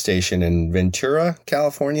gas station in Ventura,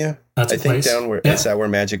 California. That's a place. Down where is that where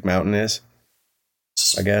Magic Mountain is?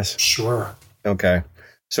 I guess. Sure. Okay.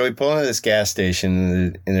 So we pull into this gas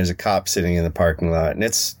station, and there's a cop sitting in the parking lot, and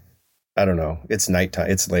it's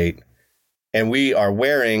nighttime, it's late. And we are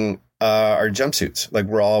wearing our jumpsuits. Like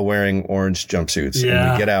we're all wearing orange jumpsuits. Yeah.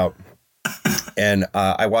 And we get out. And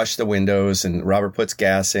I wash the windows, and Robert puts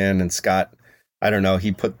gas in, and Scott, I don't know,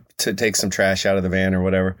 he take some trash out of the van or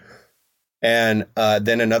whatever. And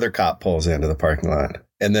then another cop pulls into the parking lot,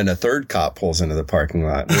 and then a third cop pulls into the parking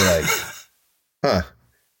lot. And we're like, huh.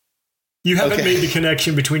 You haven't made the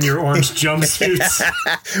connection between your orange jumpsuits.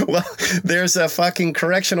 Well, there's a fucking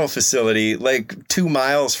correctional facility like 2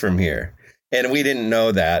 miles from here. And we didn't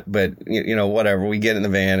know that, but whatever. We get in the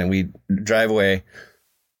van and we drive away.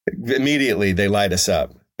 Immediately, they light us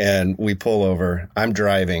up and we pull over. I'm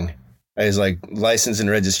driving. I was like, license and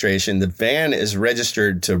registration. The van is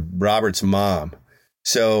registered to Robert's mom.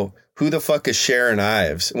 So who the fuck is Sharon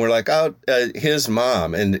Ives? And we're like, oh, his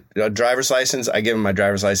mom. And a driver's license. I give him my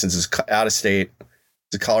driver's license. It's out of state.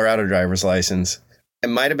 It's a Colorado driver's license. It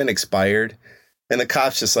might have been expired. And the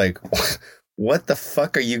cop's just like, what the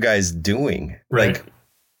fuck are you guys doing? Right. Like,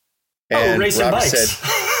 and racing Robert bikes.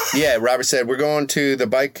 said, Robert said, we're going to the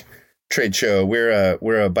bike trade show.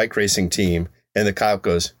 We're a bike racing team. And the cop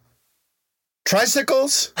goes,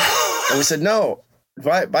 tricycles? And we said, no,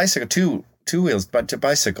 bicycle, two wheels, but to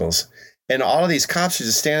bicycles. And all of these cops are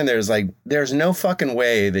just standing there. Is like, there's no fucking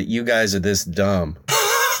way that you guys are this dumb.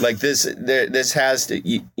 Like this has to,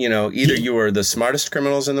 you know, either you are the smartest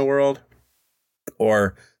criminals in the world,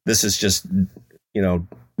 or this is just, you know,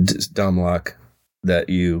 just dumb luck that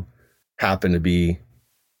you happen to be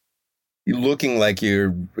looking like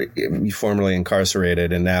you're formerly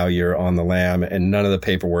incarcerated and now you're on the lam and none of the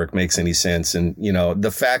paperwork makes any sense. And, you know,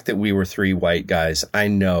 the fact that we were three white guys, I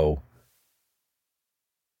know,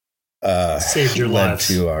 saved your lives.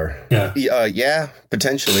 To our, yeah,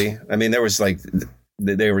 potentially. I mean, there was like,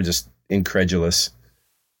 they were just incredulous.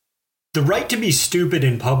 The right to be stupid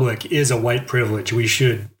in public is a white privilege. We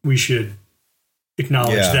should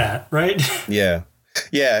acknowledge that, right? Yeah.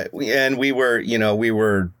 Yeah. And we were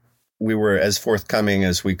as forthcoming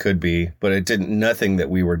as we could be, but nothing that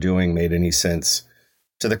we were doing made any sense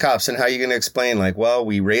to the cops. And how are you going to explain, like, well,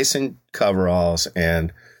 we race in coveralls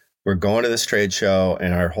and we're going to this trade show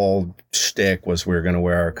and our whole shtick was we're going to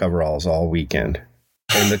wear our coveralls all weekend.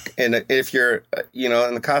 And if you're, you know,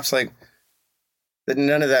 and the cop's like,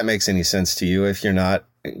 none of that makes any sense to you if you're not,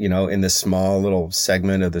 you know, in this small little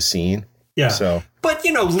segment of the scene. Yeah. So, but,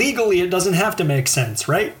 you know, legally, it doesn't have to make sense,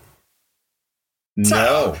 right? It's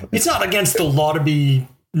not against the law to be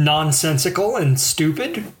nonsensical and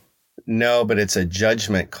stupid. No, but it's a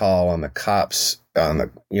judgment call on the cops.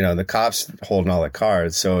 The cops holding all the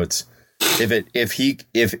cards. So it's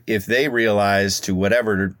if they realize to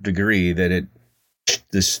whatever degree that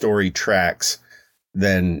the story tracks,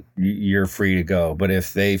 then you're free to go. But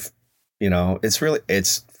if you know, it's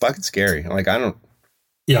fucking scary. Like, I'm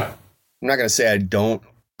not going to say I don't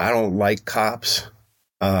like cops.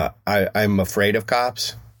 I'm afraid of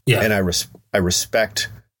cops. Yeah. And I respect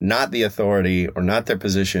not the authority or not their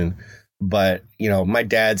position, but, you know, my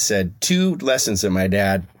dad said 2 lessons that my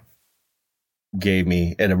dad gave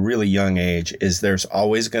me at a really young age is there's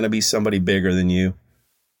always going to be somebody bigger than you.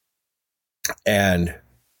 And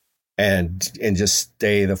just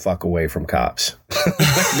stay the fuck away from cops.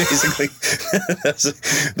 Basically,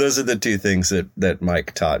 those are the 2 things that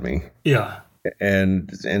Mike taught me. Yeah. And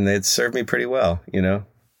it served me pretty well, you know.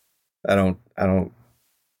 I don't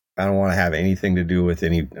want to have anything to do with I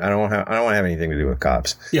don't want to have anything to do with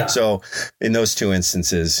cops. Yeah. So in those 2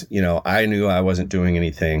 instances, you know, I knew I wasn't doing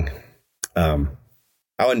anything. I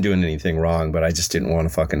wasn't doing anything wrong, but I just didn't want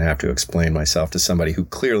to fucking have to explain myself to somebody who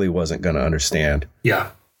clearly wasn't going to understand. Yeah.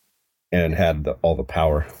 And had all the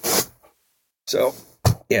power. So,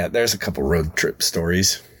 yeah, there's a couple road trip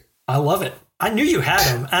stories. I love it. I knew you had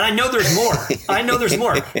them, and I know there's more.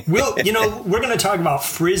 We're going to talk about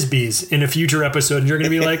Frisbees in a future episode, and you're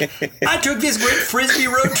going to be like, I took this great Frisbee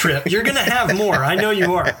road trip. You're going to have more. I know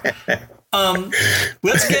you are.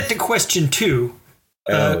 Let's get to question 2.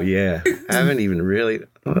 I haven't even really.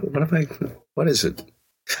 What is it?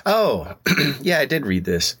 Oh, yeah, I did read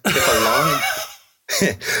this.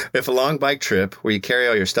 If a long bike trip where you carry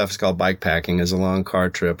all your stuff is called bike packing, is a long car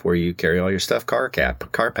trip where you carry all your stuff car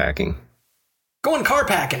packing. Going car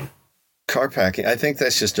packing. Car packing. I think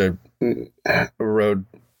that's just a road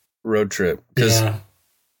trip. Because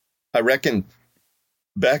I reckon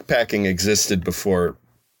backpacking existed before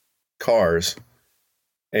cars.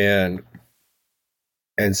 And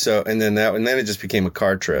then it just became a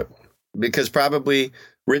car trip. Because probably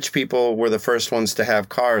rich people were the first ones to have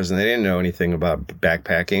cars and they didn't know anything about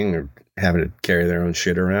backpacking or having to carry their own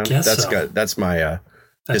shit around. That's my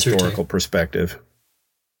historical perspective.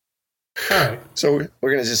 All right. So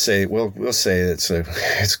we're going to just say, we'll say it's a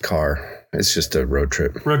car. It's just a road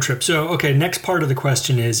trip. Road trip. So, okay, next part of the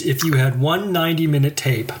question is, if you had one 90-minute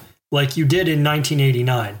tape, like you did in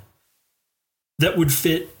 1989, that would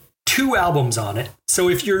fit 2 albums on it. So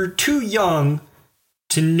if you're too young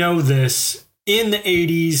to know this, in the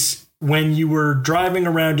 80s, when you were driving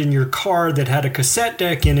around in your car that had a cassette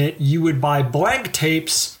deck in it, you would buy blank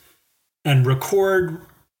tapes and record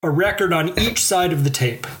a record on each side of the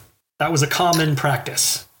tape. That was a common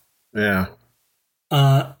practice. Yeah.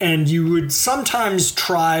 And you would sometimes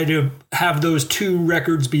try to have those 2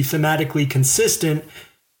 records be thematically consistent,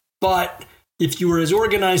 But if you were as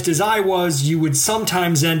organized as I was, you would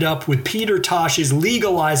sometimes end up with Peter Tosh's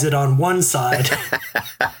Legalize It on one side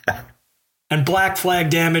and Black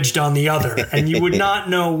Flag Damaged on the other. And you would not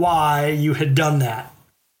know why you had done that.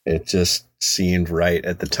 It just seemed right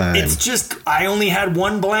at the time. It's just, I only had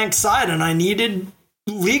one blank side and I needed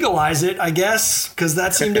Legalize It, I guess, because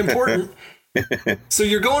that seemed important. So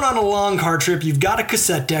you're going on a long car trip. You've got a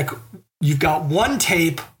cassette deck. You've got one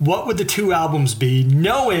tape. What would the two albums be?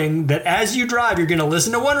 Knowing that as you drive, you're going to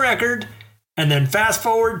listen to one record and then fast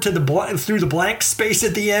forward to through the blank space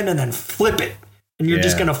at the end and then flip it. And you're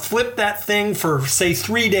just going to flip that thing for, say,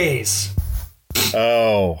 3 days.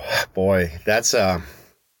 Oh, boy. That's a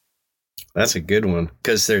good one,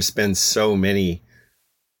 because there's been so many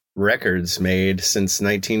records made since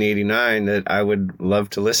 1989 that I would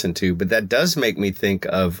love to listen to. But that does make me think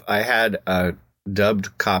of, I had a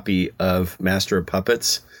dubbed copy of Master of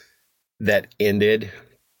Puppets that ended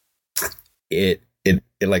it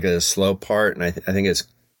like a slow part, and I think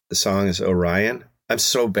the song is Orion. I'm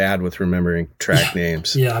so bad with remembering track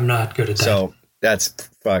names. Yeah, I'm not good at that. So that's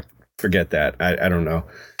forget that. I don't know.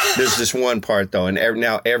 There's this one part though, and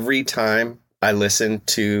every time I listen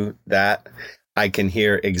to that, I can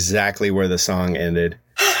hear exactly where the song ended.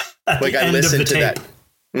 Like I listened to that.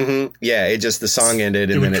 Mm-hmm. Yeah, the song ended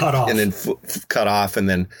and then cut off, and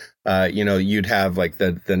then you'd have like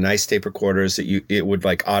the nice tape recorders that it would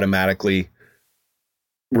like automatically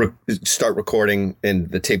start recording, and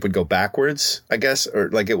the tape would go backwards, I guess, or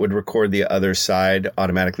like it would record the other side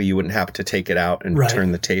automatically. You wouldn't have to take it out and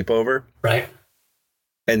turn the tape over. Right.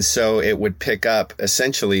 And so it would pick up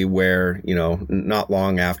essentially where, not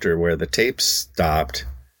long after where the tape stopped.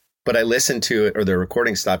 But I listened to it, or the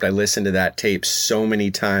recording stopped. I listened to that tape so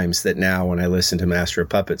many times that now when I listen to Master of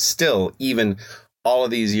Puppets, still, even all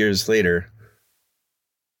of these years later,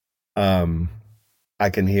 I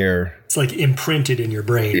can hear. It's like imprinted in your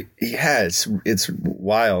brain. It's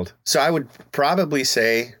wild. So I would probably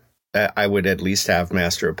say I would at least have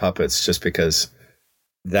Master of Puppets, just because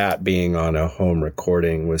that being on a home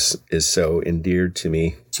recording is so endeared to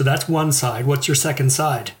me. So that's one side. What's your second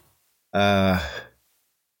side?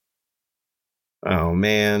 Oh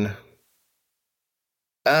man.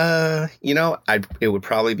 It would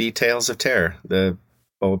probably be Tales of Terror, the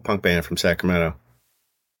old punk band from Sacramento.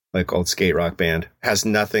 Like old skate rock band. Has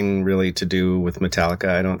nothing really to do with Metallica,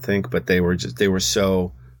 I don't think, but they were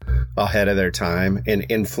so ahead of their time and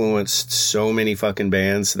influenced so many fucking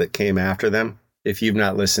bands that came after them. If you've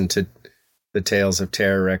not listened to the Tales of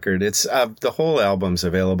Terror record, it's the whole album's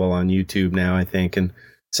available on YouTube now, I think, and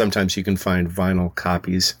sometimes you can find vinyl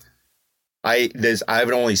copies.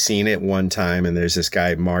 I've only seen it one time, and there's this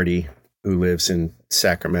guy Marty who lives in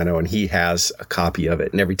Sacramento, and he has a copy of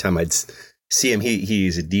it. And every time I'd see him,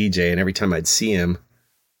 he's a DJ, and every time I'd see him,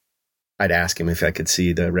 I'd ask him if I could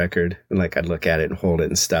see the record, and like I'd look at it and hold it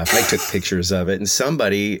and stuff. I took pictures of it, and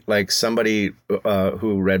somebody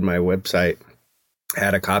who read my website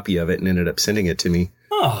had a copy of it and ended up sending it to me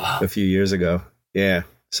a few years ago. Yeah.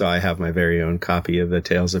 So I have my very own copy of the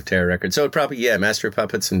Tales of Terror record. So it probably, Master of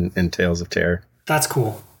Puppets and Tales of Terror. That's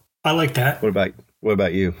cool. I like that. What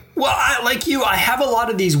about you? Well, I have a lot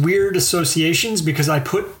of these weird associations because I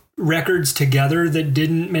put records together that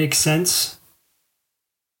didn't make sense.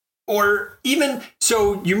 Or even,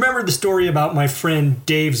 so you remember the story about my friend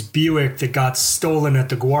Dave's Buick that got stolen at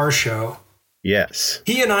the Guar show? Yes.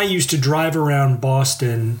 He and I used to drive around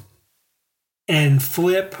Boston and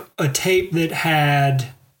flip a tape that had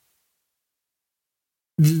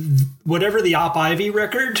whatever the Op Ivy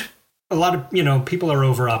record. A lot of, people are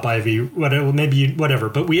over Op Ivy, whatever.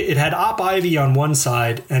 But it had Op Ivy on one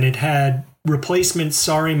side and it had replacement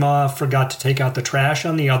Sorry Ma Forgot to Take Out the Trash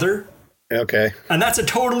on the other. Okay. And that's a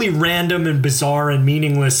totally random and bizarre and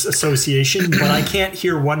meaningless association, but I can't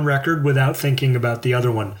hear one record without thinking about the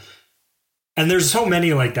other one. And there's so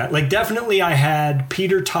many like that. Like, definitely I had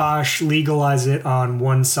Peter Tosh Legalize It on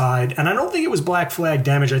one side. And I don't think it was Black Flag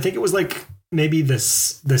Damage. I think it was like maybe the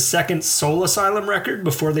second Soul Asylum record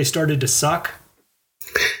before they started to suck.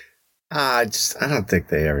 I don't think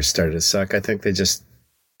they ever started to suck. I think they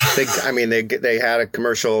had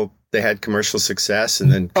commercial success,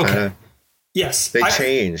 and then kind of they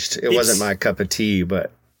changed. It wasn't my cup of tea,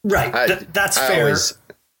 but that's fair.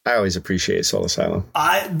 I always appreciate Soul Asylum.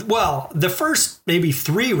 The first maybe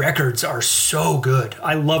 3 records are so good.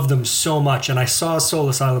 I love them so much. And I saw Soul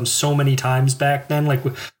Asylum so many times back then, like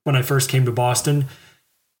when I first came to Boston.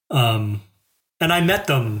 And I met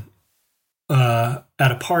them at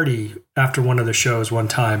a party after one of the shows one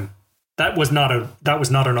time. That was not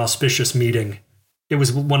an auspicious meeting. it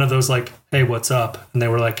was one of those like, hey, what's up? And they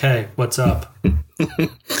were like, hey, what's up?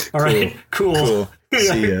 All right, cool.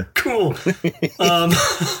 See ya. Cool.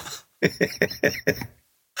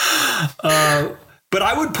 But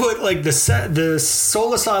I would put like the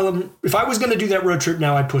Soul Asylum. If I was going to do that road trip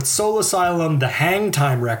now, I'd put Soul Asylum, the Hang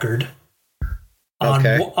Time record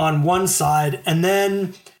on one side. And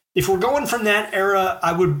then if we're going from that era,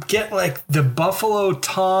 I would get like the Buffalo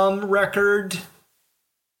Tom record,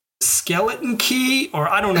 Skeleton Key, or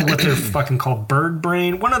I don't know what they're fucking called, Bird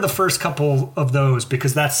Brain. One of the first couple of those,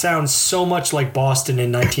 because that sounds so much like Boston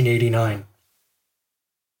in 1989.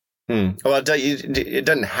 Well, it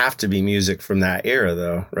doesn't have to be music from that era,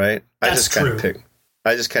 though, right? That's true.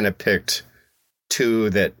 I just kind of picked two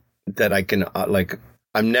that I can like.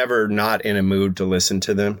 I'm never not in a mood to listen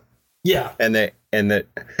to them. Yeah,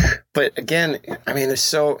 but again, I mean, there's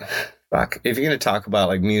so fuck. If you're going to talk about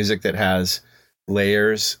like music that has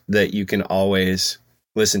layers that you can always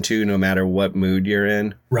listen to, no matter what mood you're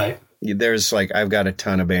in, right? There's like I've got a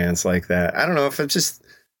ton of bands like that. I don't know if it's just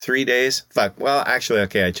 3 days. Fuck. Well, actually,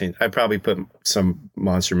 okay, I changed. I probably put some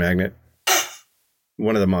Monster Magnet.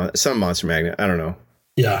 Some Monster Magnet. I don't know.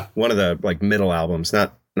 Yeah. One of the like middle albums,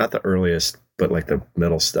 not the earliest, but like the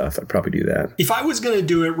middle stuff. I'd probably do that. If I was going to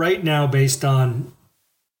do it right now, based on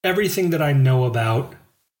everything that I know about,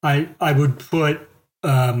 I would put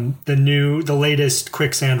the latest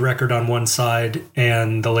Quicksand record on one side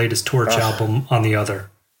and the latest Torch album on the other,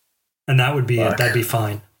 and that would be it. That'd be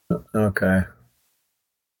fine. Okay.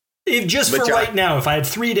 Right now, if I had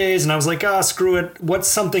 3 days and I was like, screw it, what's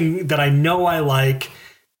something that I know I like?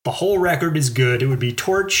 The whole record is good. It would be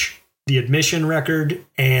Torch, the Admission record,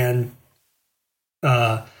 and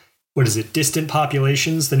what is it? Distant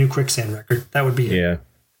Populations, the new Quicksand record. That would be it. Yeah.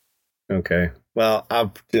 Okay. Well,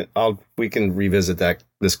 we can revisit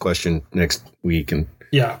this question next week, and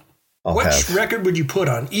yeah. Which record would you put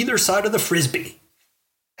on either side of the Frisbee?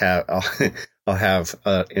 I'll have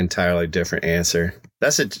an entirely different answer.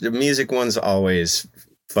 The music ones always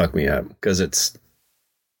fuck me up because it's,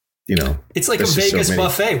 it's like a Vegas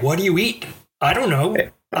buffet. What do you eat? I don't know.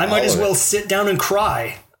 I might as well sit down and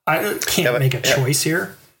cry. I can't make a choice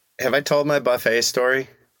here. Have I told my buffet story?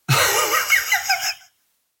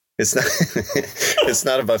 It's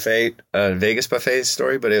not a buffet, Vegas buffet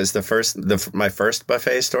story, but it was my first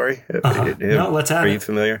buffet story. No, let's have it. Are you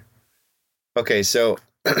familiar? Okay, so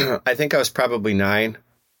I think I was probably 9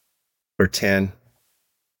 or 10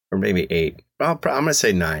 or maybe 8. I'm going to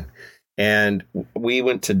say 9. And we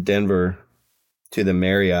went to Denver to the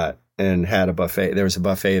Marriott and had a buffet. There was a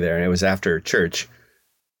buffet there, and it was after church.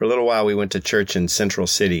 For a little while, we went to church in Central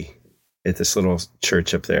City at this little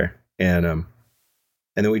church up there. And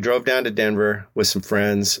then we drove down to Denver with some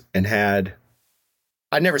friends and I'd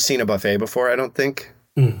never seen a buffet before, I don't think.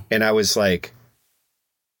 And I was like,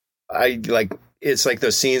 it's like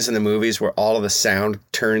those scenes in the movies where all of the sound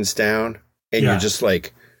turns down and you're just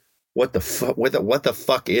like, what the fuck? What the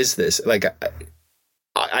fuck is this? Like,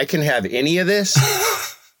 I can have any of this.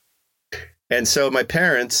 And so my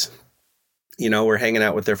parents, were hanging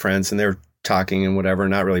out with their friends and they were talking and whatever,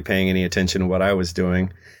 not really paying any attention to what I was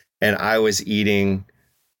doing. And I was eating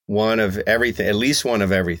one of everything, at least one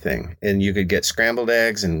of everything. And you could get scrambled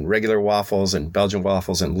eggs and regular waffles and Belgian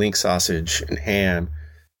waffles and link sausage and ham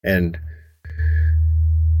and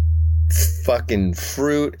fucking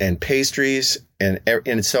fruit and pastries.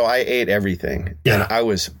 And so I ate everything. And I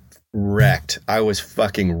was wrecked. I was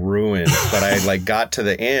fucking ruined. But I got to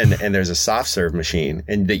the end and there's a soft serve machine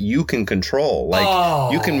and that you can control.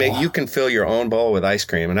 Like you can fill your own bowl with ice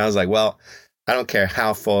cream. And I was like, well, I don't care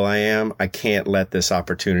how full I am. I can't let this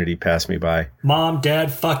opportunity pass me by. Mom,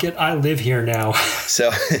 Dad, fuck it. I live here now.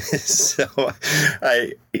 So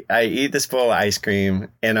I eat this bowl of ice cream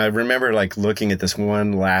and I remember looking at this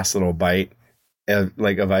one last little bite of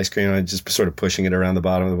ice cream. And I just sort of pushing it around the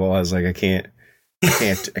bottom of the bowl. I was like, I can't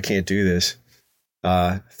do this.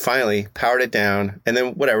 Finally powered it down. And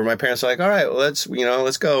then whatever, my parents were like, all right, well, let's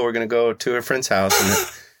go. We're going to go to a friend's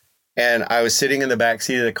house. And I was sitting in the back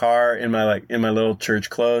seat of the car in my little church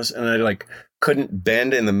clothes, and I couldn't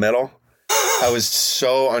bend in the middle. I was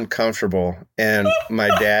so uncomfortable. And my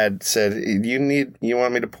dad said, you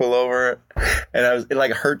want me to pull over? And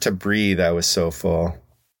it hurt to breathe. I was so full.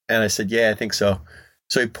 And I said, yeah, I think so.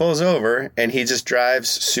 So he pulls over and he just drives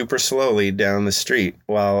super slowly down the street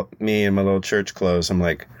while me in my little church clothes, I'm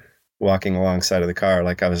walking alongside of the car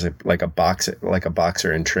like I was like a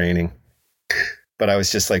boxer in training. But I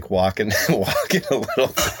was just walking a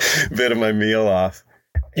little bit of my meal off.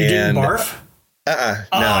 You didn't barf? No.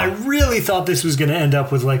 I really thought this was going to end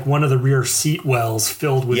up with one of the rear seat wells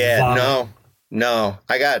filled with vomit. No,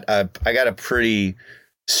 I got a pretty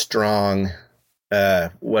strong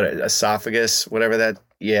esophagus, whatever that.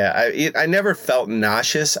 Yeah, I never felt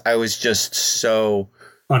nauseous. I was just so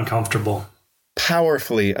uncomfortable,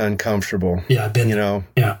 powerfully uncomfortable. Yeah, I've been.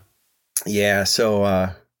 Yeah. So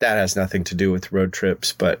that has nothing to do with road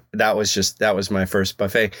trips, but that was my first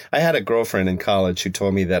buffet. I had a girlfriend in college who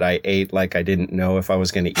told me that I ate like I didn't know if I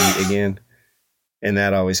was going to eat again, and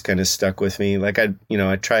that always kind of stuck with me. Like I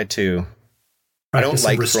try to. I don't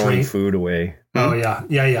like throwing food away. Oh,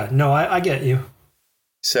 yeah. No, I get you.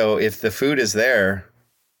 So if the food is there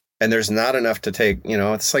and there's not enough to take,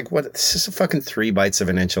 it's like, what? This is a fucking 3 bites of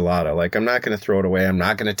an enchilada. Like, I'm not going to throw it away. I'm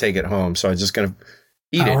not going to take it home. So I'm just going to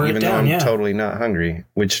eat it, even though I'm totally not hungry,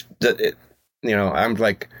 which, I'm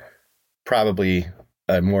like probably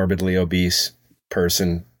a morbidly obese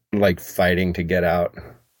person, like fighting to get out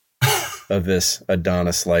of this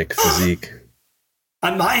Adonis-like physique.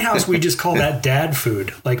 At my house, we just call that dad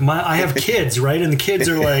food. Like I have kids, right? And the kids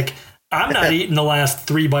are like, I'm not eating the last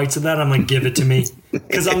 3 bites of that. I'm like, give it to me.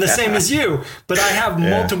 Because I'm the same as you. But I have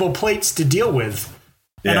multiple plates to deal with.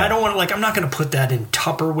 And I don't want to, I'm not going to put that in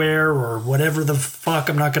Tupperware or whatever the fuck.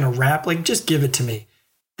 I'm not going to wrap. Like, just give it to me.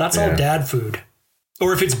 That's all dad food.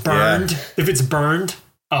 Or if it's burned,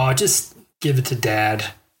 just give it to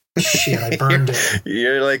dad. Shit, I burned it.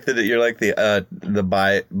 You're like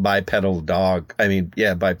the bipedal dog. I mean,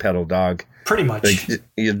 bipedal dog. Pretty much. Like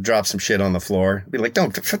you drop some shit on the floor. Be like,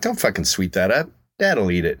 don't fucking sweep that up.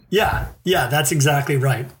 Dad'll eat it. Yeah, that's exactly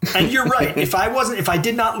right. And you're right. If I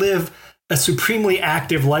did not live a supremely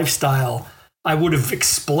active lifestyle, I would have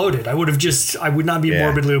exploded. I would not be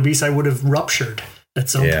morbidly obese. I would have ruptured at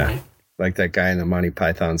some point. Like that guy in the Monty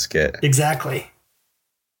Python skit. Exactly.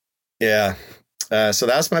 Yeah. So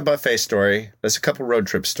that's my buffet story. There's a couple road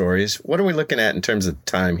trip stories. What are we looking at in terms of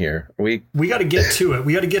time here? We got to get to it.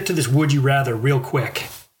 We got to get to this would you rather real quick.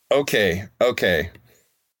 Okay.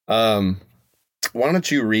 Why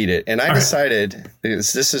don't you read it? And I decided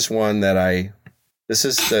this is a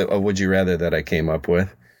would you rather that I came up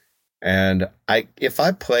with. And if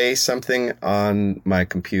I play something on my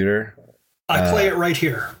computer, I play it right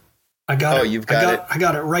here. I got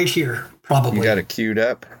it right here. Probably. You got it queued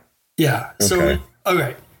up? Yeah. So,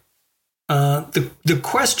 okay. The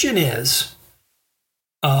question is,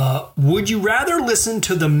 would you rather listen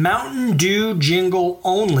to the Mountain Dew jingle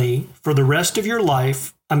only for the rest of your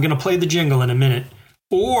life? I'm going to play the jingle in a minute.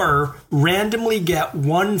 Or randomly get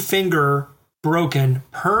one finger broken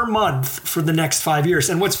per month for the next 5 years.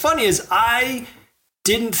 And what's funny is I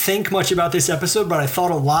didn't think much about this episode, but I thought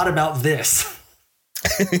a lot about this.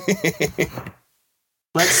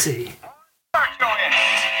 Let's see.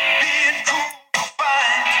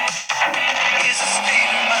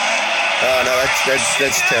 Oh no, that's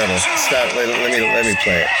terrible. Stop. Let me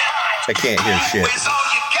play it. I can't hear shit.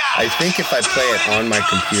 I think if I play it on my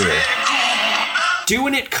computer.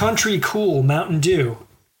 Doing it country cool, Mountain Dew.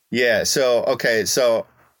 Yeah. So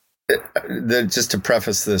just to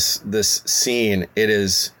preface this scene, it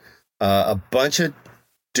is a bunch of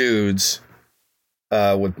dudes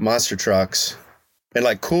with monster trucks. And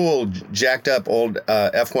like cool, jacked up old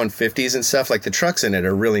F-150s and stuff. Like the trucks in it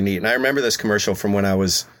are really neat. And I remember this commercial from when I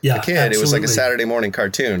was a kid. Absolutely. It was like a Saturday morning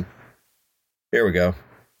cartoon. Here we go.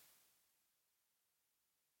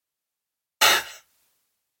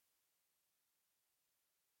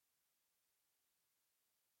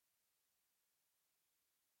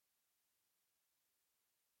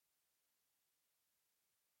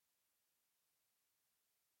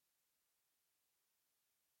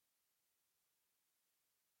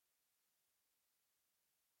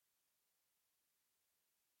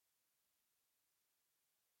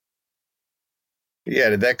 Yeah,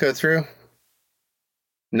 did that go through?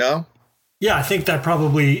 No? Yeah, I think that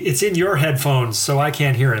it's in your headphones, so I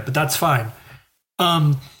can't hear it, but that's fine.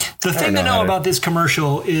 The thing to know about this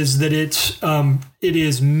commercial is that it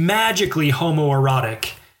is magically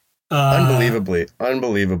homoerotic.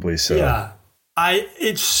 Unbelievably so. Yeah.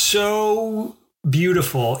 It's so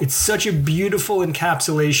beautiful. It's such a beautiful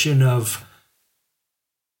encapsulation of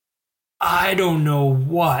I don't know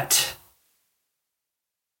what.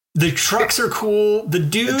 The trucks are cool. The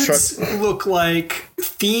dudes look like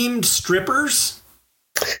themed strippers.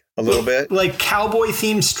 A little bit. Like cowboy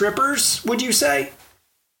themed strippers, would you say?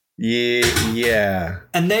 Yeah.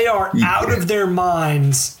 And they are out of their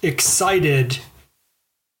minds excited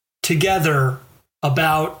together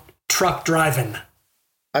about truck driving.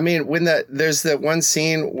 I mean, there's that one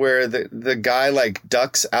scene where the guy like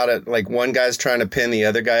ducks out at like one guy's trying to pin the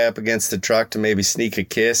other guy up against the truck to maybe sneak a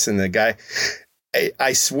kiss, and the guy,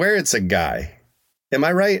 I swear it's a guy. Am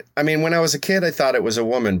I right? I mean, when I was a kid, I thought it was a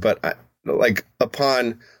woman, but like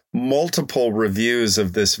upon multiple reviews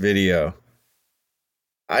of this video,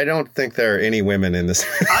 I don't think there are any women in this.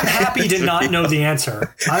 I'm happy to not know the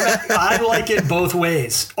answer. I like it both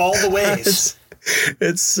ways, all the ways.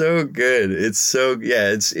 It's so good. It's so,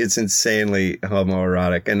 it's insanely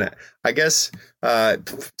homoerotic. And I guess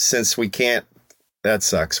since we can't, that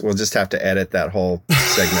sucks. We'll just have to edit that whole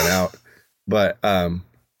segment out. But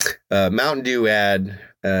Mountain Dew ad,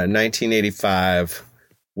 1985.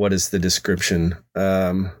 What is the description?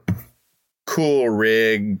 Cool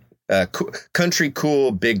rig, country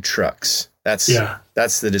cool big trucks. That's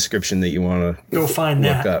the description that you want to go find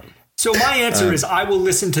look up. So my answer is I will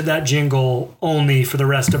listen to that jingle only for the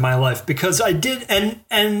rest of my life, because I did,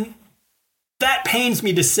 and that pains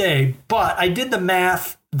me to say, but I did the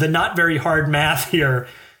math, the not very hard math here.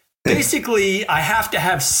 Basically, I have to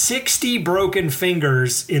have 60 broken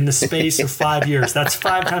fingers in the space of 5 years. That's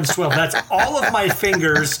 5 times 12. That's all of my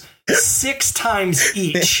fingers 6 times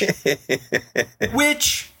each,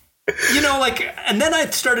 which, you know, like, and then I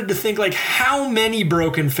started to think, like, how many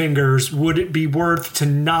broken fingers would it be worth to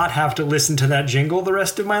not have to listen to that jingle the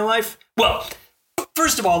rest of my life? Well,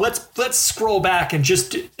 first of all, let's scroll back and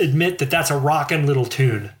just admit that that's a rockin' little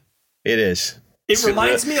tune. It is. It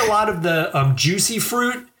reminds me a lot of the Juicy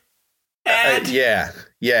Fruit ad.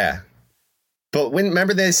 Yeah. But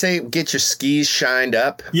remember they say, get your skis shined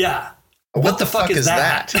up? Yeah. What the fuck is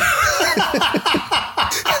that?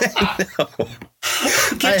 No.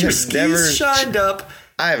 Get your skis shined up.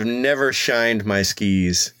 I have never shined my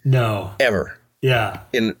skis. No. Ever. Yeah.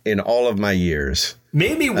 In all of my years.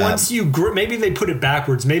 Maybe once maybe they put it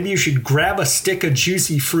backwards. Maybe you should grab a stick of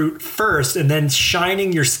Juicy Fruit first, and then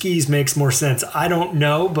shining your skis makes more sense. I don't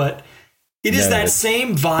know, but it is that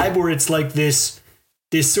same vibe where it's like this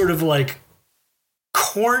sort of like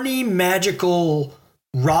corny, magical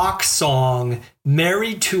rock song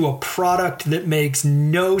married to a product that makes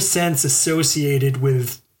no sense associated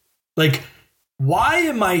with, like, why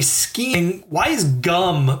am I skiing? Why is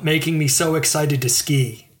gum making me so excited to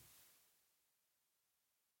ski?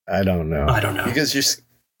 I don't know. Because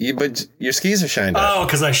your skis are shined up. Oh,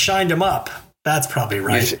 because I shined them up. That's probably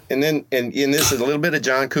right. And this is a little bit of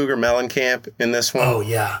John Cougar Mellencamp in this one. Oh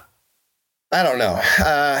yeah. I don't know.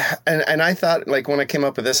 And I thought, like, when I came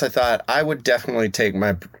up with this, I thought I would definitely take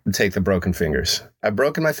the broken fingers. I've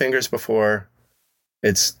broken my fingers before.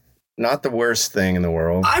 It's not the worst thing in the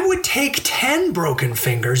world. I would take 10 broken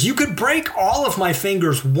fingers. You could break all of my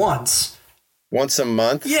fingers once. Once a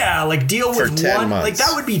month? Yeah, like deal with 10 one. months. Like,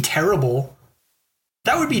 that would be terrible.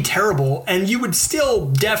 That would be terrible. And you would still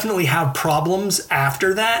definitely have problems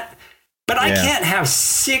after that. But I can't have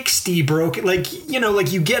 60 broken, like, you know,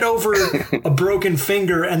 like you get over a broken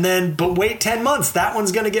finger and then, but wait 10 months, that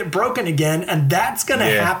one's going to get broken again. And that's going to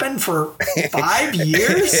happen for 5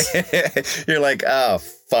 years. You're like, oh,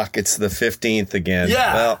 fuck, it's the 15th again.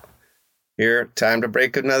 Yeah. Well, here, time to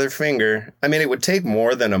break another finger. I mean, it would take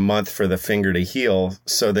more than a month for the finger to heal.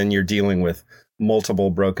 So then you're dealing with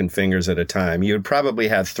multiple broken fingers at a time. You would probably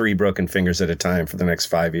have 3 broken fingers at a time for the next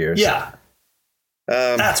 5 years. Yeah.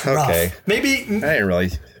 That's rough. Okay. Maybe I didn't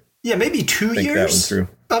really. Yeah, maybe 2 years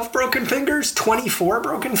of broken fingers, 24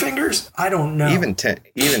 broken fingers. I don't know. Even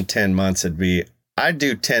 10 months would be. I'd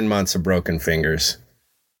do 10 months of broken fingers.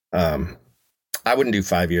 I wouldn't do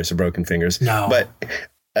 5 years of broken fingers. No, but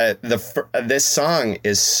this song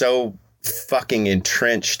is so fucking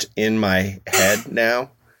entrenched in my head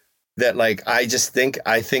now that, like, I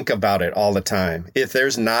think about it all the time. If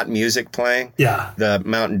there's not music playing, the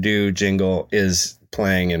Mountain Dew jingle is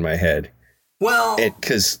playing in my head. Well,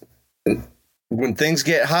 because when things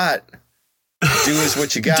get hot, do is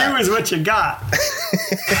what you got. Do is what you got.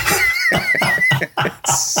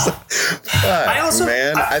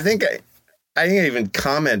 I think I even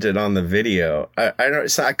commented on the video.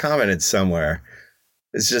 I commented somewhere.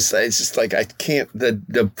 It's just like I can't.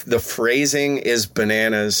 The phrasing is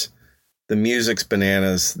bananas. The music's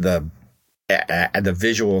bananas. The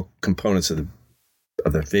visual components of the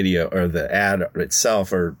video or the ad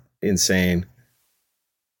itself are insane.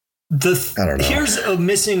 I don't know. Here's a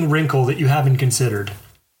missing wrinkle that you haven't considered.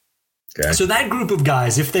 Okay. So that group of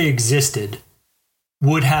guys, if they existed,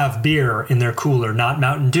 would have beer in their cooler, not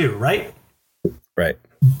Mountain Dew, right? Right.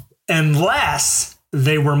 Unless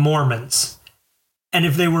they were Mormons. And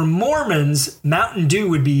if they were Mormons, Mountain Dew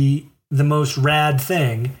would be the most rad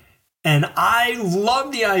thing. And I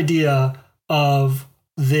love the idea of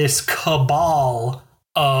this cabal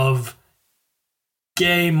of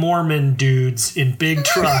gay Mormon dudes in big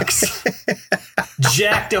trucks,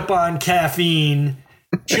 jacked up on caffeine,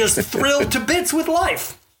 just thrilled to bits with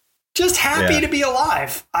life, just happy to be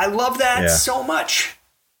alive. I love that so much.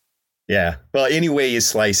 Yeah. Well, any way you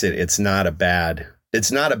slice it, it's not a bad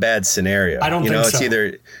scenario. I don't think it's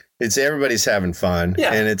so. It's everybody's having fun.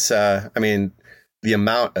 Yeah. And it's, I mean, the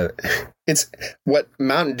amount of, it's what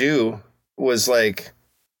Mountain Dew was like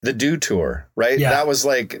the Dew Tour, right? Yeah. That was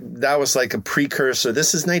like a precursor.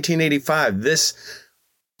 This is 1985. This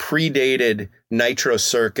predated Nitro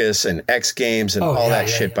Circus and X Games and all that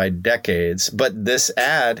shit by decades. But this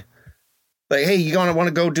ad, like, hey, you want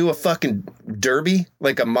to go do a fucking derby,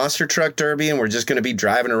 like a monster truck derby, and we're just going to be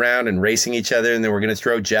driving around and racing each other, and then we're going to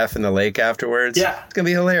throw Jeff in the lake afterwards? Yeah. It's going to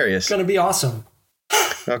be hilarious. It's going to be awesome.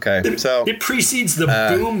 Okay, so it precedes the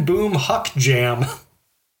Boom Boom Huck Jam.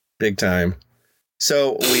 Big time.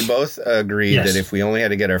 So we both agreed that if we only had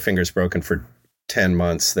to get our fingers broken for 10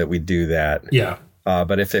 months, that we'd do that. Yeah.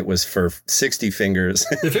 But if it was for 60 fingers...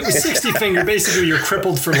 If it was 60 finger, basically you're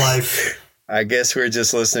crippled for life. I guess we're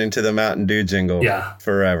just listening to the Mountain Dew jingle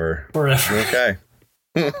forever. Okay.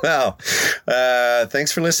 Well,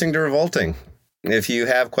 thanks for listening to Revolting. If you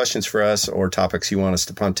have questions for us or topics you want us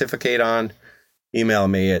to pontificate on, email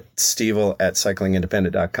me at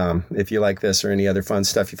stevel@cyclingindependent.com. If you like this or any other fun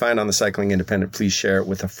stuff you find on the Cycling Independent, please share it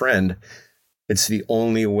with a friend. It's the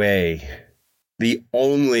only way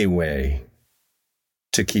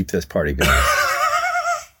to keep this party going.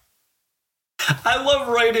 I love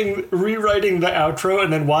rewriting the outro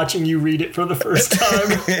and then watching you read it for the first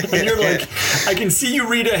time. And you're like, I can see you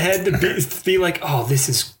read ahead to be like, oh, this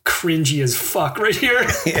is cringy as fuck right here.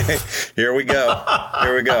 Here we go.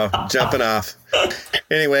 Jumping off.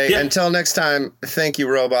 Anyway, until next time, thank you,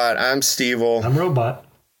 Robot. I'm Stevel. I'm Robot.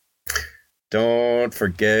 Don't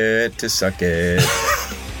forget to suck it.